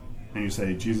and you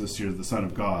say, Jesus, you're the Son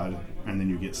of God, and then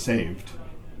you get saved.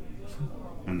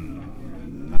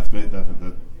 And that's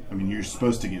I mean, you're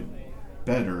supposed to get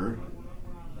better.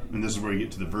 And this is where you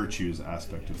get to the virtues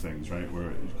aspect of things, right?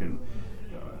 Where you can,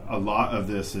 a lot of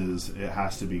this is, it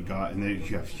has to be God, and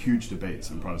you have huge debates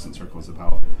in Protestant circles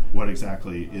about what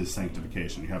exactly is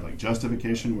sanctification. You have like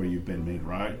justification, where you've been made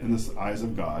right in the eyes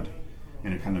of God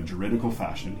in a kind of juridical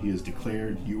fashion. He has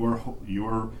declared you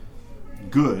are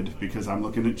good because I'm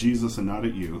looking at Jesus and not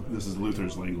at you. This is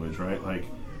Luther's language, right? Like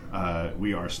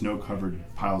we are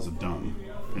snow-covered piles of dung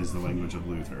is the language of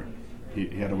Luther. He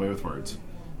had a way with words.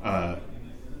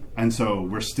 And And so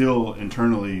we're still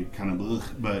internally kind of,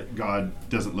 ugh, but God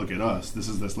doesn't look at us. This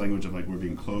is this language of like we're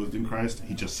being clothed in Christ.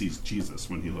 He just sees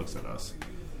Jesus when he looks at us.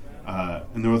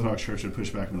 And the Orthodox Church would push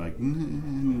back and be like,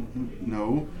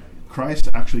 no, Christ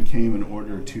actually came in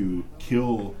order to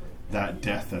kill that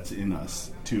death that's in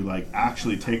us, to like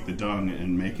actually take the dung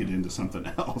and make it into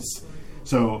something else.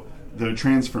 So the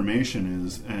transformation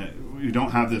is, we don't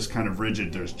have this kind of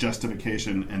rigid, there's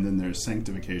justification and then there's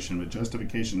sanctification, but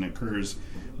justification occurs,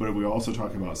 but we also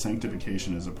talk about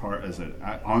sanctification as an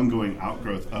ongoing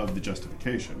outgrowth of the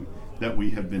justification, that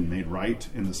we have been made right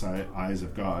in the eyes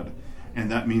of God.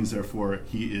 And that means, therefore,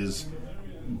 he is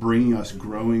bringing us,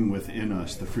 growing within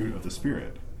us the fruit of the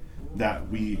Spirit, that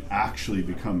we actually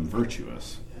become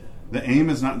virtuous. The aim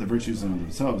is not the virtues in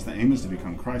themselves, the aim is to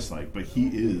become Christ-like, but he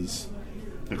is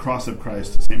the cross of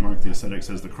Christ. St. Mark the Ascetic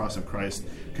says the cross of Christ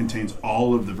contains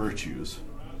all of the virtues,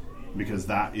 because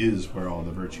that is where all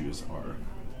the virtues are.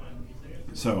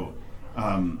 So,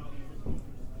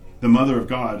 the Mother of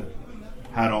God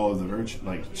had all of the virtue,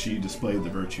 like she displayed the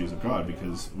virtues of God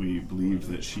because we believed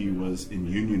that she was in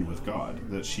union with God,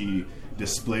 that she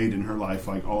displayed in her life,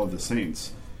 like all of the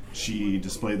saints, she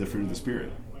displayed the fruit of the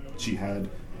Spirit. She had,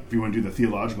 if you want to do the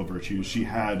theological virtues, she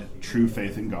had true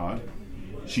faith in God.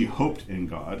 She hoped in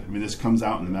God. I mean, this comes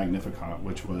out in the Magnificat,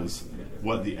 which was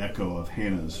what the echo of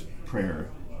Hannah's prayer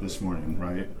this morning,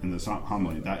 right? In the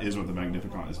homily. That is what the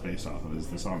Magnificat is based off of, is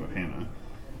the Song of Hannah.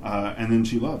 And then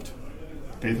she loved.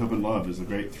 Faith, hope, and love is the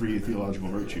great three theological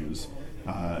virtues.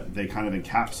 They kind of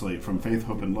encapsulate, from faith,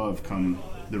 hope, and love come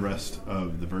the rest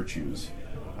of the virtues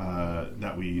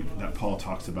that Paul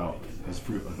talks about as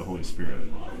fruit of the Holy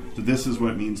Spirit. So this is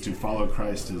what it means to follow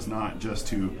Christ, is not just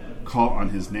to call on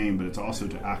his name, but it's also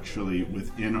to actually,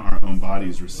 within our own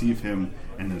bodies, receive him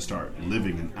and then start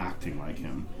living and acting like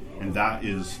him. And that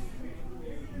is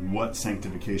what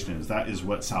sanctification is. That is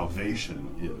what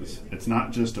salvation is. It's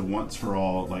not just a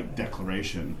once-for-all like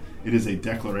declaration. It is a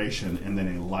declaration and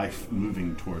then a life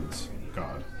moving towards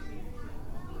God.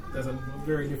 That's a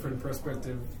very different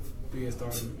perspective based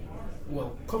on,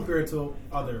 well, compared to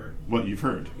other... What you've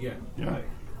heard. Yeah. Like,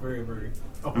 very, very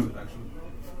opposite, actually.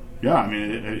 Yeah, I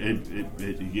mean,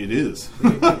 it is.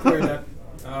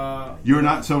 You're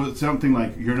not, so it's something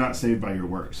like, you're not saved by your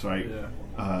works, right?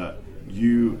 Yeah.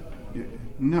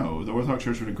 No, the Orthodox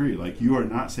Church would agree. Like, you are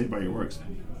not saved by your works,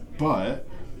 but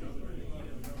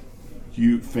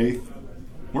faith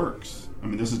works. I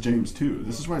mean, this is James 2.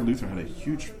 This is why Luther had a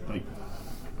huge, like,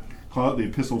 call it the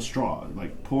epistle straw,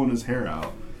 like pulling his hair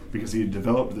out, because he had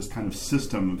developed this kind of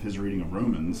system of his reading of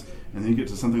Romans, and then you get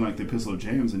to something like the epistle of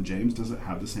James, and James doesn't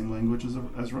have the same language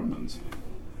as Romans.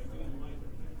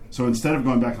 So instead of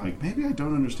going back like, maybe I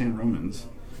don't understand Romans,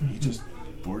 he just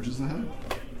forges ahead.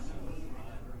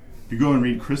 If you go and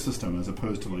read Chrysostom as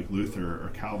opposed to like Luther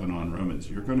or Calvin on Romans,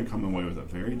 you're going to come away with a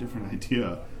very different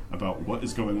idea about what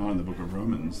is going on in the book of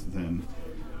Romans than...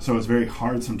 So it's very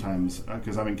hard sometimes,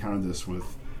 because I've encountered this with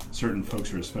certain folks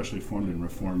who are especially formed in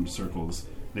Reformed circles.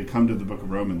 They come to the book of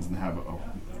Romans and have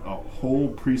a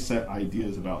whole preset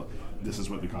ideas about this is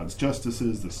what the God's justice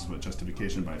is, this is what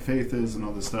justification by faith is, and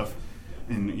all this stuff.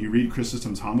 And you read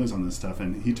Chrysostom's homilies on this stuff,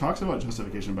 and he talks about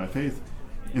justification by faith.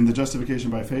 And the justification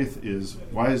by faith is,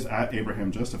 why is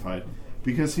Abraham justified?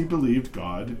 Because he believed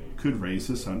God could raise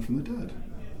his son from the dead.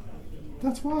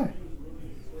 That's why.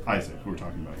 Isaac, we're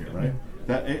talking about here, right?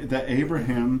 That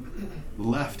Abraham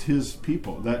left his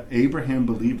people. That Abraham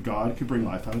believed God could bring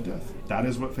life out of death. That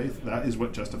is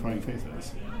what justifying faith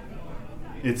is.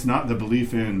 It's not the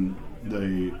belief in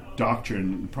the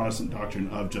doctrine, Protestant doctrine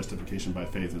of justification by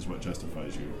faith is what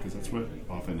justifies you, because that's what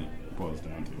often it boils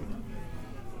down to.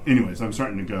 Anyways, I'm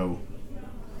starting to go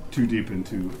too deep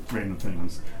into random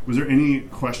things. Was there any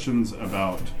questions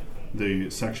about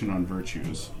the section on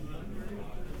virtues?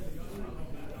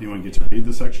 Do you want to get to read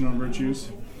the section on virtues?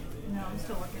 No, I'm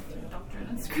still looking through Doctrine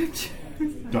and Scripture.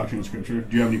 Doctrine and Scripture.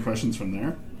 Do you have any questions from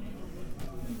there?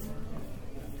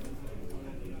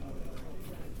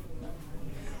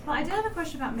 Well, I did have a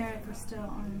question about Mary if we're still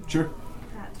on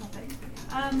that topic.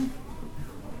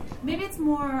 Maybe it's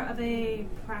more of a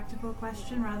practical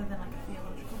question rather than like a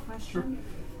theological question.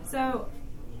 Sure. So,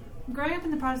 growing up in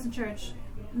the Protestant church,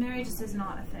 Mary just is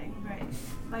not a thing, right?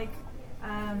 Like,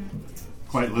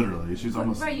 quite literally, she's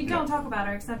almost... Right, you don't talk about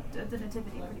her except at the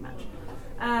Nativity, pretty much.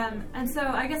 And so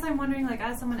I guess I'm wondering, like,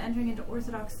 as someone entering into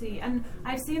Orthodoxy, and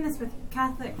I've seen this with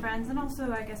Catholic friends, and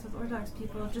also, I guess, with Orthodox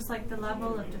people, just, like, the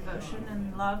level of devotion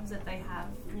and love that they have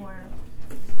for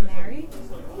Mary.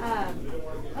 I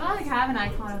don't, like, have an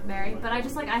icon of Mary, but I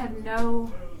just, like, I have no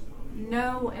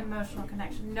no emotional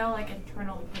connection, no like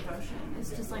internal devotion.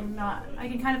 It's just like not. I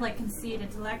can kind of like concede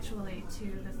intellectually to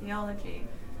the theology,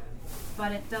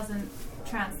 but it doesn't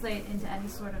translate into any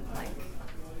sort of like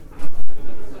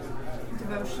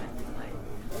devotion.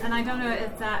 Like, and I don't know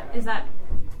if that is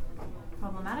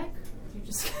problematic. You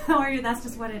just or that's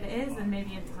just what it is, and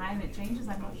maybe in time it changes.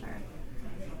 I'm not sure.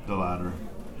 The latter.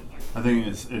 I think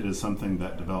it is something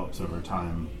that develops over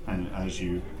time, and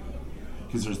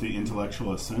because there's the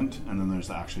intellectual assent, and then there's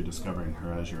actually discovering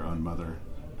her as your own mother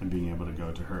and being able to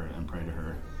go to her and pray to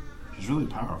her. She's really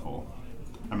powerful.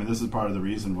 I mean, this is part of the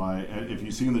reason why, if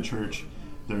you see in the church,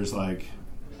 there's like,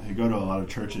 you go to a lot of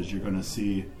churches, you're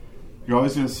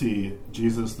always going to see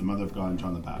Jesus, the Mother of God, and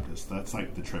John the Baptist. That's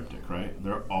like the triptych, right?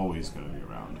 They're always going to be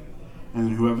around. And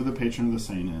then whoever the patron of the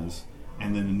saint is,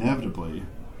 and then inevitably,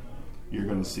 you're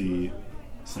going to see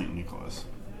St. Nicholas.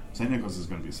 St. Nicholas is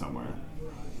going to be somewhere.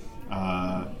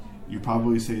 You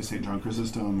probably say St. John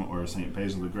Chrysostom or St.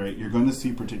 Basil the Great. You're going to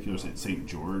see particular St.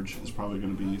 George is probably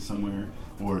going to be somewhere,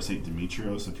 or St.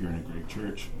 Demetrios if you're in a Greek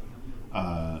church,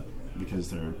 because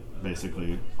they're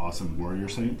basically awesome warrior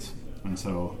saints. And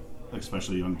so,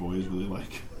 especially young boys really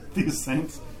like these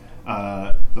saints.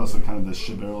 There's also kind of this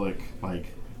chivalric, like,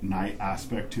 knight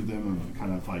aspect to them, of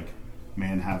kind of like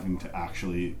man having to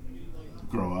actually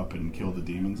grow up and kill the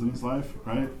demons in his life,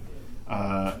 right?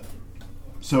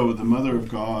 So the Mother of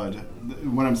God,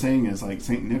 what I'm saying is, like,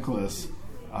 St. Nicholas,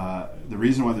 the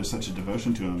reason why there's such a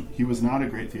devotion to him, he was not a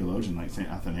great theologian like St.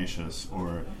 Athanasius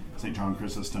or St. John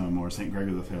Chrysostom or St.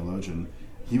 Gregory the Theologian.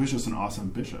 He was just an awesome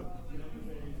bishop.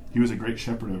 He was a great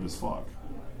shepherd of his flock.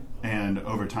 And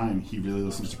over time, he really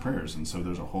listens to prayers. And so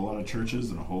there's a whole lot of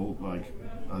churches and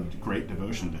a great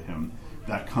devotion to him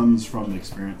that comes from the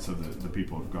experience of the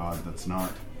people of God. That's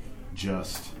not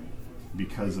just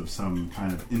because of some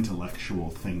kind of intellectual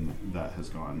thing that has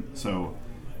gone. So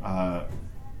I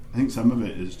think some of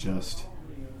it is just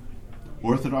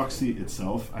orthodoxy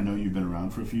itself. I know you've been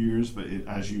around for a few years, but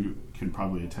as you can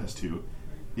probably attest to,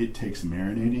 it takes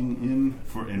marinating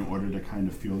in order to kind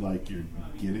of feel like you're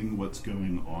getting what's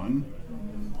going on.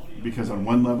 Because on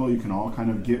one level, you can all kind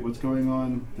of get what's going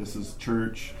on. This is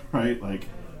church, right? Like,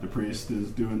 the priest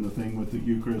is doing the thing with the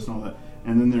Eucharist and all that.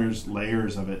 And then there's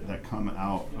layers of it that come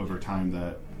out over time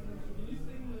that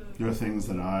there are things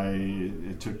that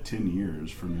it took 10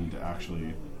 years for me to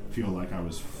actually feel like I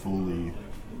was fully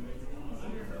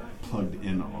plugged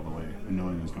in all the way and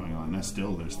knowing what's going on. And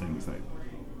still, there's things that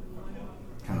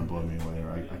kind of blow me away,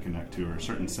 or I connect to, or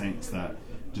certain saints that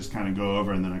just kind of go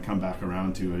over and then I come back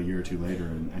around to a year or two later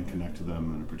and connect to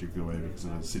them in a particular way because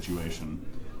of a situation.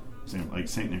 Like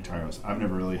St. Nectarios. I've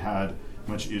never really had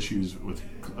much issues with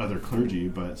other clergy,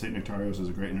 but St. Nectarios is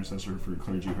a great intercessor for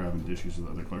clergy who are having issues with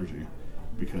other clergy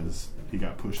because he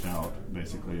got pushed out,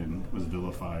 basically, and was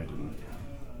vilified and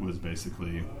was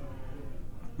basically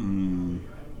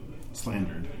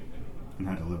slandered and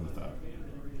had to live with that.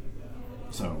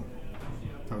 So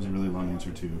that was a really long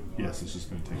answer to, yes, it's just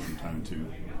going to take some time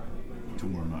to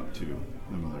warm up to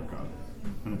the Mother of God.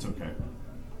 And it's okay.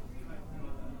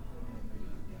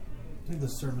 I think the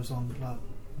service on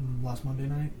last Monday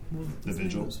night. The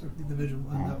vigil? The vigil.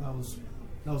 And that was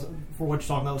for what you're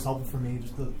talking, that was helpful for me.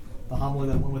 Just the homily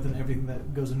that went with it and everything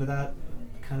that goes into that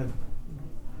kind of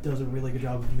does a really good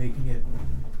job of making it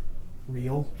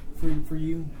real for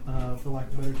you, for lack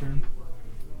of a better term.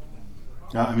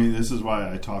 Yeah, I mean, this is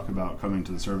why I talk about coming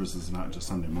to the services not just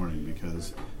Sunday morning,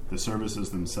 because the services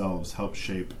themselves help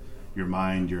shape your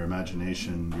mind, your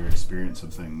imagination, your experience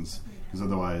of things, because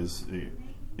otherwise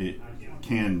it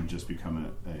can just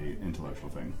become a intellectual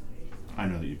thing. I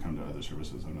know that you come to other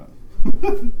services. I'm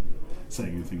not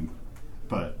saying anything,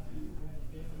 but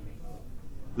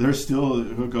there's still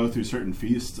who go through certain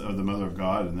feasts of the Mother of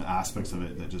God and the aspects of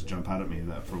it that just jump out at me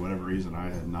that for whatever reason I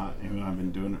had not, even I've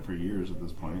been doing it for years at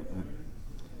this point.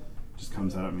 It just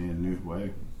comes out at me in a new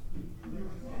way.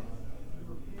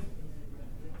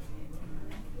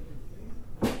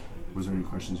 Was there any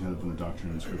questions you had from the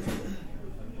doctrine and scripture?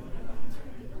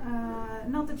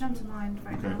 Not that jump to mind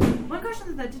right now. One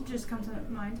question that did just come to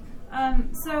mind.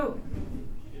 So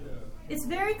it's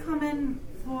very common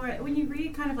for when you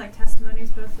read kind of like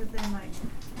testimonies both within like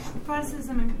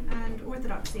Protestantism and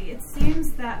Orthodoxy, it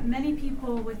seems that many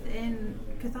people within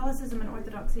Catholicism and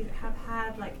Orthodoxy have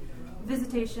had like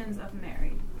visitations of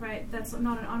Mary, right? That's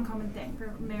not an uncommon thing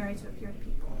for Mary to appear to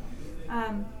people.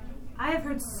 I have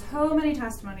heard so many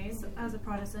testimonies as a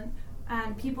Protestant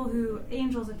and people who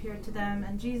angels appeared to them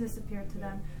and Jesus appeared to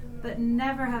them, but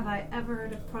never have I ever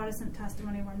heard a Protestant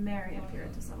testimony where Mary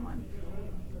appeared to someone.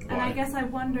 And I guess I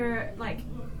wonder, like,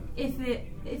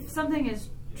 if something is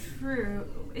true,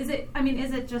 is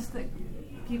it just that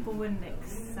people wouldn't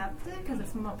accept it because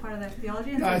it's not part of their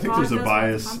theology? Yeah, I think there's a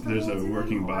bias. There's a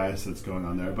working bias that's going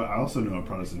on there. But I also know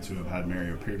Protestants who have had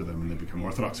Mary appear to them and they become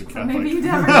Orthodox or Catholic. Maybe you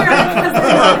never hear it because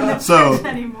they're not in the church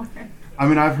anymore. I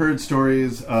mean, I've heard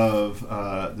stories of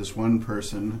this one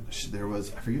person. There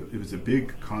was, I forget, it was a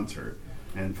big concert,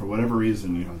 and for whatever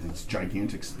reason, these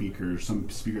gigantic speakers, some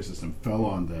speaker system fell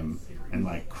on them and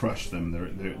like crushed them.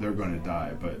 They're going to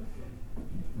die. But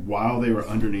while they were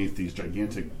underneath these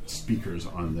gigantic speakers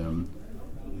on them,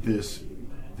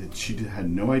 she had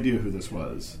no idea who this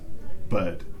was,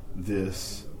 but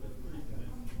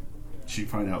she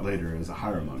found out later is a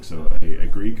hieromonk, so a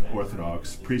Greek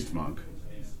Orthodox priest monk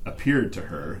appeared to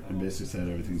her and basically said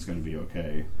everything's going to be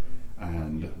okay.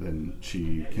 And then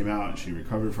she came out and she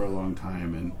recovered for a long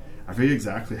time, and I forget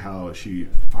exactly how she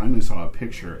finally saw a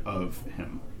picture of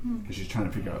him because she's trying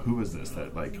to figure out who was this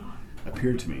that like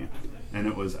appeared to me. And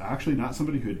it was actually not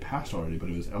somebody who had passed already, but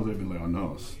it was Elder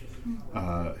Emilianos,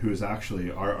 who was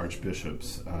actually our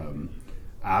Archbishop's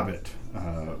abbot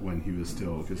when he was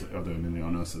still, because Elder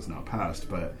Emilianos is now passed,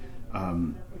 but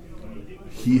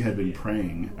he had been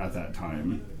praying at that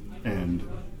time and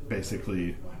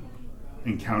basically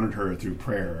encountered her through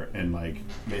prayer and like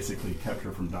basically kept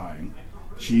her from dying.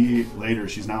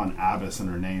 She's now an abbess, and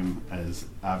her name is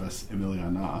Abbess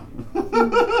Emiliana.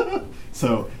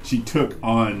 So she took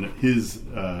on his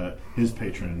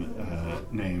patron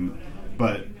name,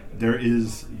 but there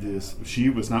is this. She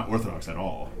was not Orthodox at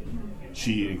all.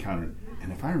 She encountered,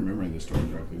 and if I remember this story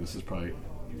correctly, this is probably,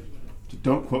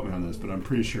 don't quote me on this, but I'm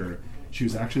pretty sure she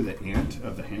was actually the aunt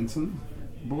of the Hanson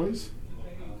boys.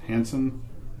 Hanson,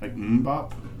 like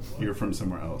Mbop. You're from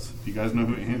somewhere else. Do you guys know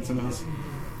who Hanson is?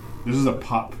 This is a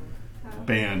pop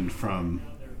band from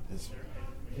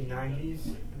the 90s.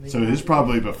 So this is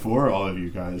probably before all of you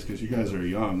guys, because you guys are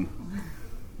young.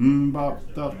 Oh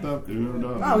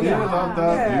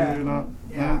yeah.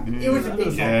 It was a big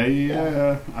song.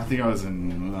 Yeah. I think I was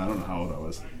in, I don't know how old I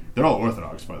was. They're all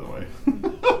Orthodox, by the way.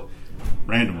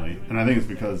 Randomly. And I think it's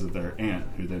because of their aunt,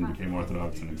 who then became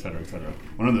Orthodox, and et cetera, et cetera.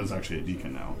 One of them is actually a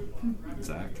deacon now.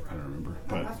 Zach, I don't remember.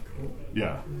 But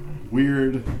yeah,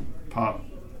 weird pop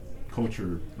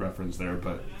culture reference there,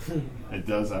 but it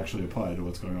does actually apply to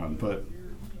what's going on. But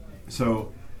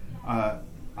so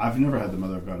I've never had the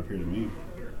Mother of God appear to me.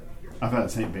 I've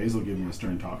had St. Basil give me a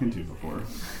stern talking to before,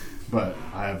 but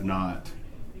I have not.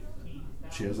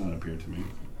 She has not appeared to me.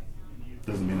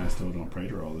 Doesn't mean I still don't pray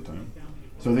to her all the time.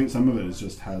 So I think some of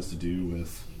it has to do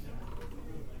with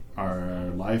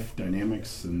our life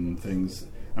dynamics and things.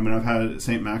 I mean, I've had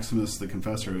St. Maximus the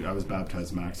Confessor. I was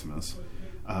baptized Maximus.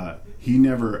 He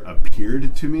never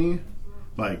appeared to me.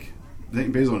 Like,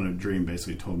 St. Basil in a dream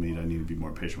basically told me I need to be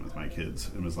more patient with my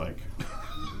kids. And was like,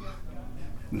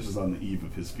 this is on the eve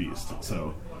of his feast.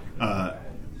 So,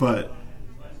 but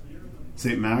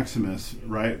St. Maximus,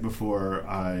 right before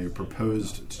I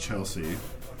proposed to Chelsea,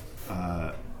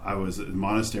 I was at the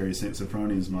monastery, St.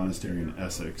 Sophronius Monastery in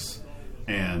Essex,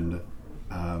 and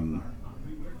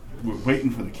we're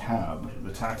waiting for the cab,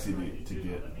 the taxi to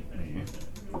get me,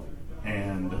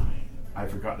 and I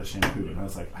forgot the shampoo, and I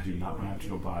was like, I do not want to have to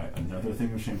go buy another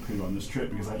thing of shampoo on this trip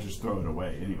because I just throw it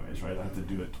away anyways, right? I have to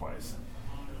do it twice.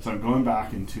 So I'm going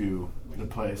back into the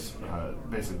place,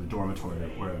 basically the dormitory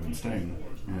where I've been staying,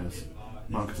 and this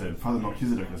monk said, Father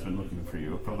Melchizedek has been looking for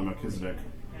you. Father Melchizedek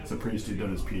is a priest who'd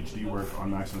done his PhD work on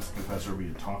Maximus the Confessor. We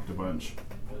had talked a bunch.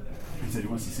 He said he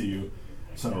wants to see you.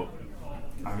 So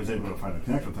I was able to finally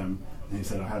connect with him, and he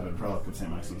said, I have a relic of St.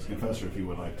 Maximus the Confessor if you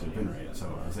would like to venerate it.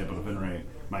 So I was able to venerate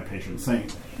my patron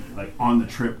saint, like on the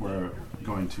trip where I'm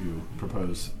going to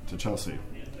propose to Chelsea.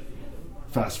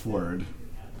 Fast forward,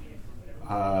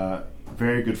 a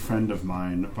very good friend of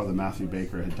mine, Father Matthew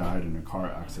Baker, had died in a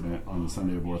car accident on the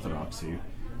Sunday of Orthodoxy,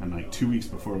 and like 2 weeks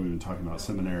before we've been talking about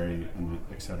seminary and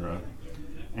etc.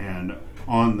 And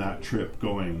on that trip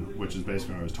going, which is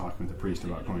basically when I was talking with the priest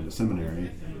about going to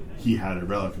seminary, he had a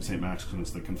relic of St.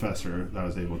 Maximus the Confessor that I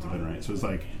was able to venerate. So it was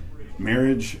like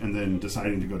marriage and then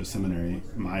deciding to go to seminary.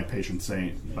 My patron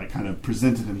saint like kind of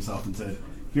presented himself and said,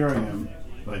 here I am,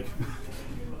 like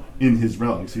in his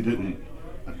relics. He didn't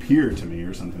appear to me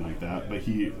or something like that, but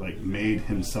he like made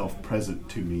himself present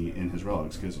to me in his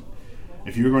relics, because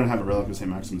if you're going to have a relic of St.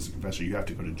 Maximus the Confessor, you have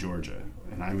to go to Georgia,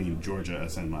 and I mean Georgia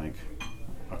as in like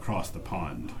across the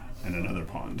pond and another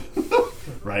pond,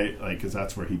 right? Like, because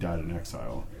that's where he died in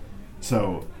exile.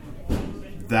 So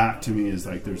that to me is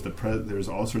like there's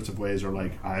all sorts of ways, or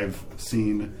like I've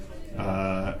seen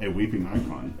a weeping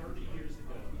icon,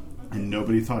 and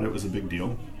nobody thought it was a big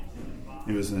deal.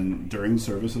 It was during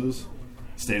services,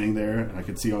 standing there, and I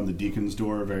could see on the deacon's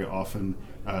door very often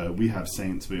we have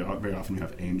saints. Very often we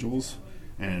have angels,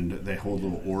 and they hold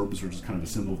little orbs, which is kind of a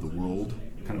symbol of the world,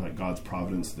 kind of like God's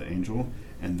providence to the angel.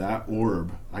 And that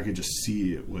orb, I could just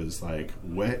see it was like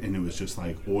wet, and it was just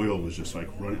like oil was just like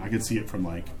running. I could see it from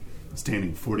like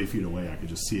standing 40 feet away. I could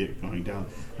just see it going down.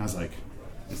 And I was like,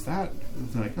 is that? And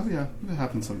they're like, oh yeah, that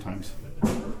happens sometimes.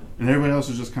 And everybody else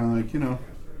was just kind of like,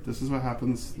 this is what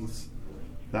happens.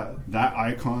 That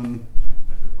icon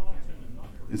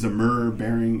is a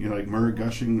myrrh-bearing, myrrh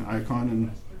gushing icon,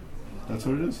 and that's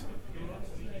what it is.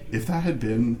 If that had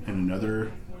been in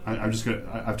another,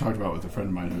 I've talked about it with a friend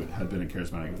of mine who had been a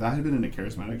charismatic. If that had been in a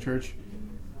charismatic church,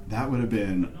 that would have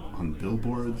been on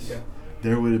billboards. Yeah.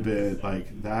 There would have been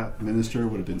that minister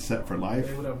would have been set for life.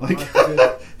 They would have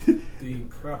the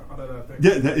crap out of that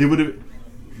thing. Yeah, it would have.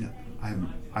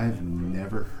 I've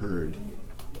never heard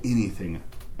anything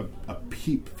a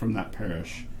peep from that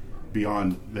parish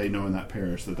beyond they know in that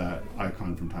parish that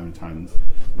icon from time to time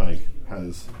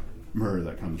has myrrh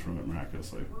that comes from it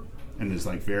miraculously, and is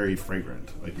very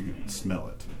fragrant, you can smell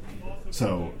it.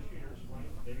 So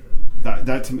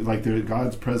that to me,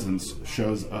 God's presence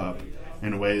shows up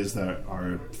in ways that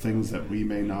are things that we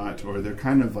may not, or they're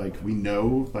kind of we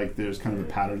know, there's kind of a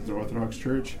pattern of the Orthodox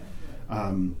Church,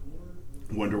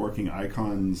 wonder-working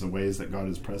icons and ways that God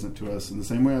is present to us. In the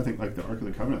same way, I think the Ark of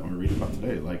the Covenant we're reading about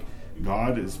today,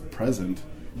 God is present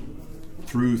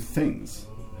through things,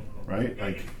 right?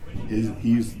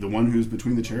 He's the one who's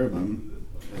between the cherubim.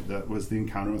 That was the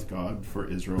encounter with God for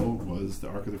Israel, was the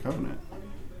Ark of the Covenant.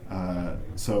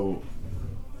 So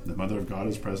the Mother of God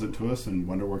is present to us in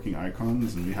wonder-working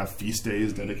icons, and we have feast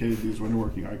days dedicated to these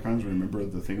wonder-working icons. Remember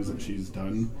the things that she's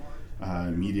done,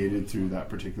 mediated through that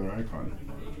particular icon.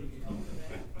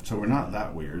 So we're not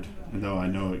that weird, though I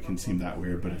know it can seem that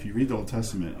weird, but if you read the Old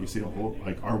Testament, you see a whole,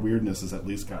 our weirdness has at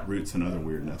least got roots in other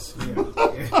weirdness.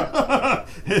 Yeah.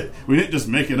 We didn't just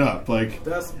make it up,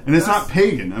 and it's not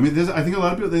pagan. I mean, I think a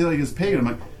lot of people, they it's pagan. I'm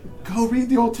like, go read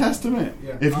the Old Testament.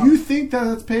 Yeah. If you think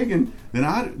that's pagan, then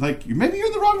maybe you're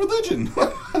in the wrong religion.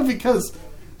 Because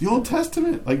the Old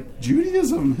Testament,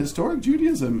 Judaism, historic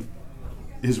Judaism,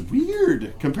 is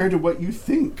weird compared to what you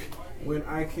think. When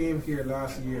I came here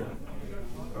last year,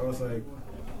 I was like,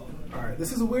 all right,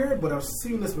 this is weird, but I've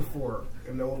seen this before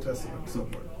in the Old Testament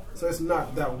somewhere. So it's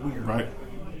not that weird. Right.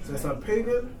 So it's not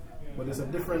pagan, but it's a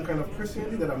different kind of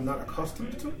Christianity that I'm not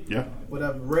accustomed to. Yeah. But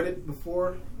I've read it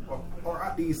before, or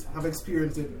at least have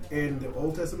experienced it in the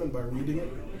Old Testament by reading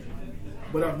it.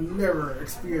 But I've never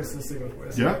experienced this thing before.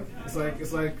 It's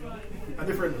like a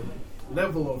different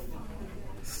level of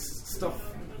stuff.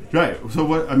 Right.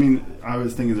 So I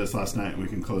was thinking this last night, and we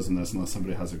can close on this unless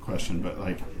somebody has a question, but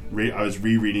I was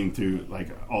rereading through,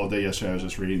 all day yesterday I was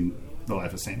just reading the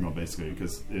life of Samuel, basically,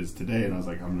 because it was today, and I was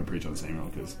like, I'm going to preach on Samuel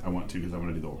because I want to do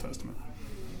the Old Testament.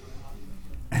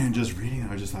 And just reading,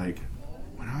 I was just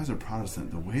when I was a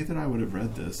Protestant, the way that I would have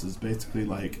read this is basically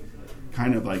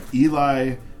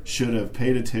Eli should have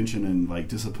paid attention and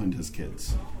disciplined his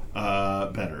kids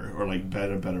better, or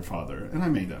been a better father. And I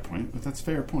made that point, but that's a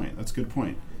fair point. That's a good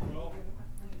point.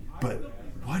 But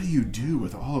what do you do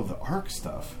with all of the Ark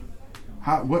stuff?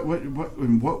 What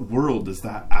in what world does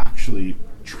that actually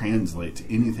translate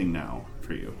to anything now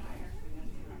for you?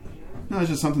 No, it's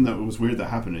just something that was weird that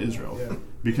happened to Israel. Yeah.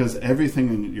 Because everything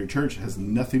in your church has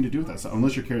nothing to do with that stuff,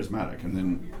 unless you're charismatic, and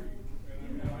then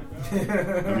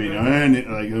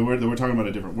we're talking about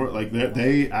a different world.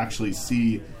 They actually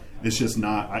see. It's just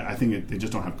not. I think they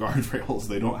just don't have guardrails.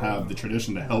 They don't have the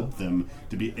tradition to help them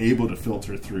to be able to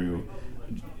filter through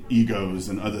egos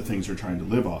and other things they're trying to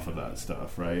live off of that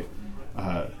stuff, right?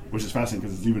 Which is fascinating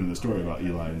because it's even in the story about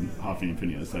Eli and Hophni and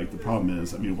Phinehas. The problem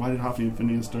is, why did Hophni and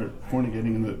Phinehas start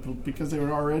fornicating? Because they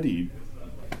were already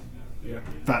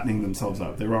fattening themselves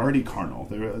up. They were already carnal.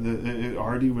 It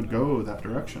already would go that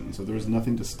direction. So there was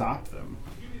nothing to stop them.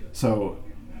 So.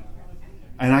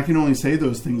 And I can only say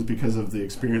those things because of the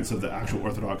experience of the actual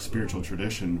Orthodox spiritual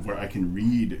tradition, where I can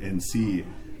read and see,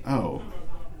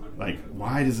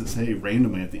 why does it say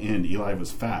randomly at the end Eli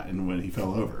was fat and when he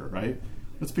fell over, right?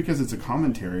 That's because it's a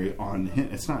commentary on him.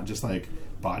 It's not just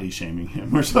body shaming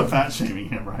him or fat shaming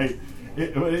him, right?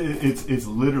 It's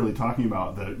literally talking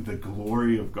about the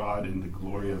glory of God and the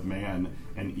glory of man,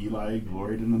 and Eli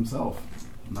gloried in himself,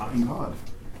 not in God,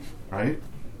 right?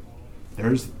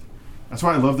 That's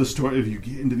why I love the story. If you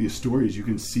get into these stories, you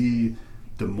can see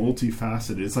the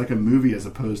multifaceted. It's like a movie as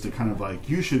opposed to kind of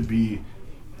you should be,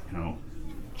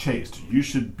 chaste. You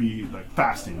should be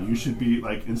fasting. You should be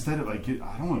instead of I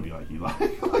don't want to be like Eli.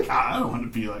 I don't want to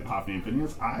be like Hophni and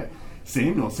Phinehas.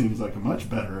 Samuel seems like a much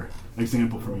better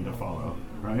example for me to follow.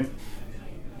 Right?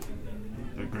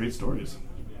 They're great stories.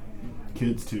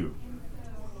 Kids too.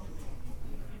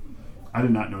 I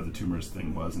did not know what the tumors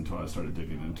thing was until I started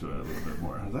digging into it a little bit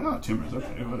more. I was like, oh, tumors,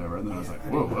 okay, whatever. And then I was like,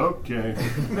 whoa, okay.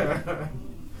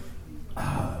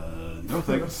 No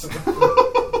thanks.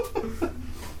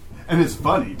 And it's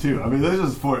funny too. I mean,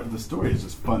 the story is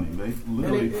just funny. They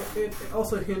literally. And it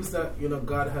also hints that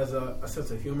God has a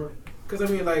sense of humor. Because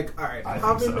I mean, like, all right,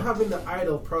 having the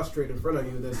idol prostrate in front of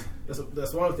you,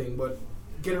 that's one thing. But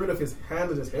getting rid of his hand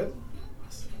and his head,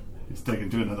 it's taken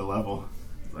to another level.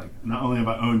 Like, not only have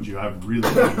I owned you, I've really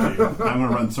owned you. I'm going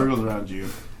to run circles around you,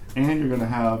 and you're going to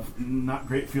have not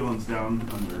great feelings down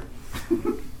under.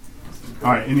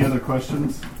 All right, any other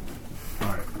questions? All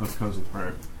right, let's close with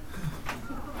prayer.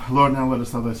 Lord, now let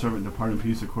us love thy servant depart in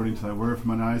peace according to thy word. For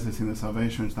mine eyes have seen the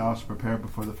salvation which thou hast prepared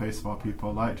before the face of all people,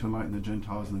 a light to enlighten the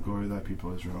Gentiles and the glory of thy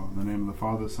people Israel. In the name of the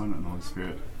Father, the Son, and the Holy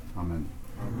Spirit. Amen.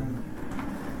 Amen.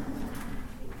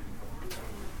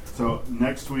 So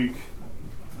next week,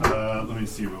 let me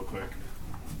see real quick.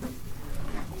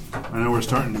 I know we're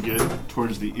starting to get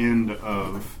towards the end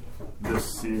of this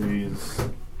series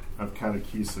of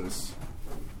catechesis.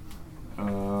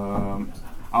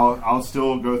 I'll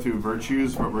still go through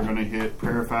virtues, but we're going to hit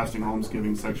prayer, fasting,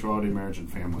 almsgiving, sexuality, marriage,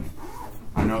 and family.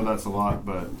 I know that's a lot,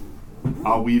 but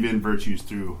I'll weave in virtues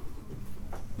through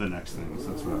the next things.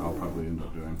 That's what I'll probably end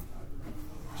up doing.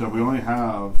 So we only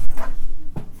have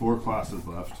 4 classes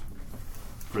left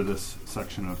for this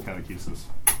section of catechesis.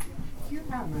 Do you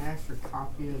have an extra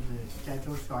copy of the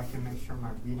schedule so I can make sure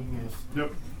my reading is...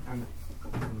 Yep.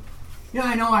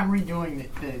 I know I'm redoing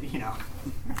it,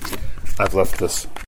 I've left this.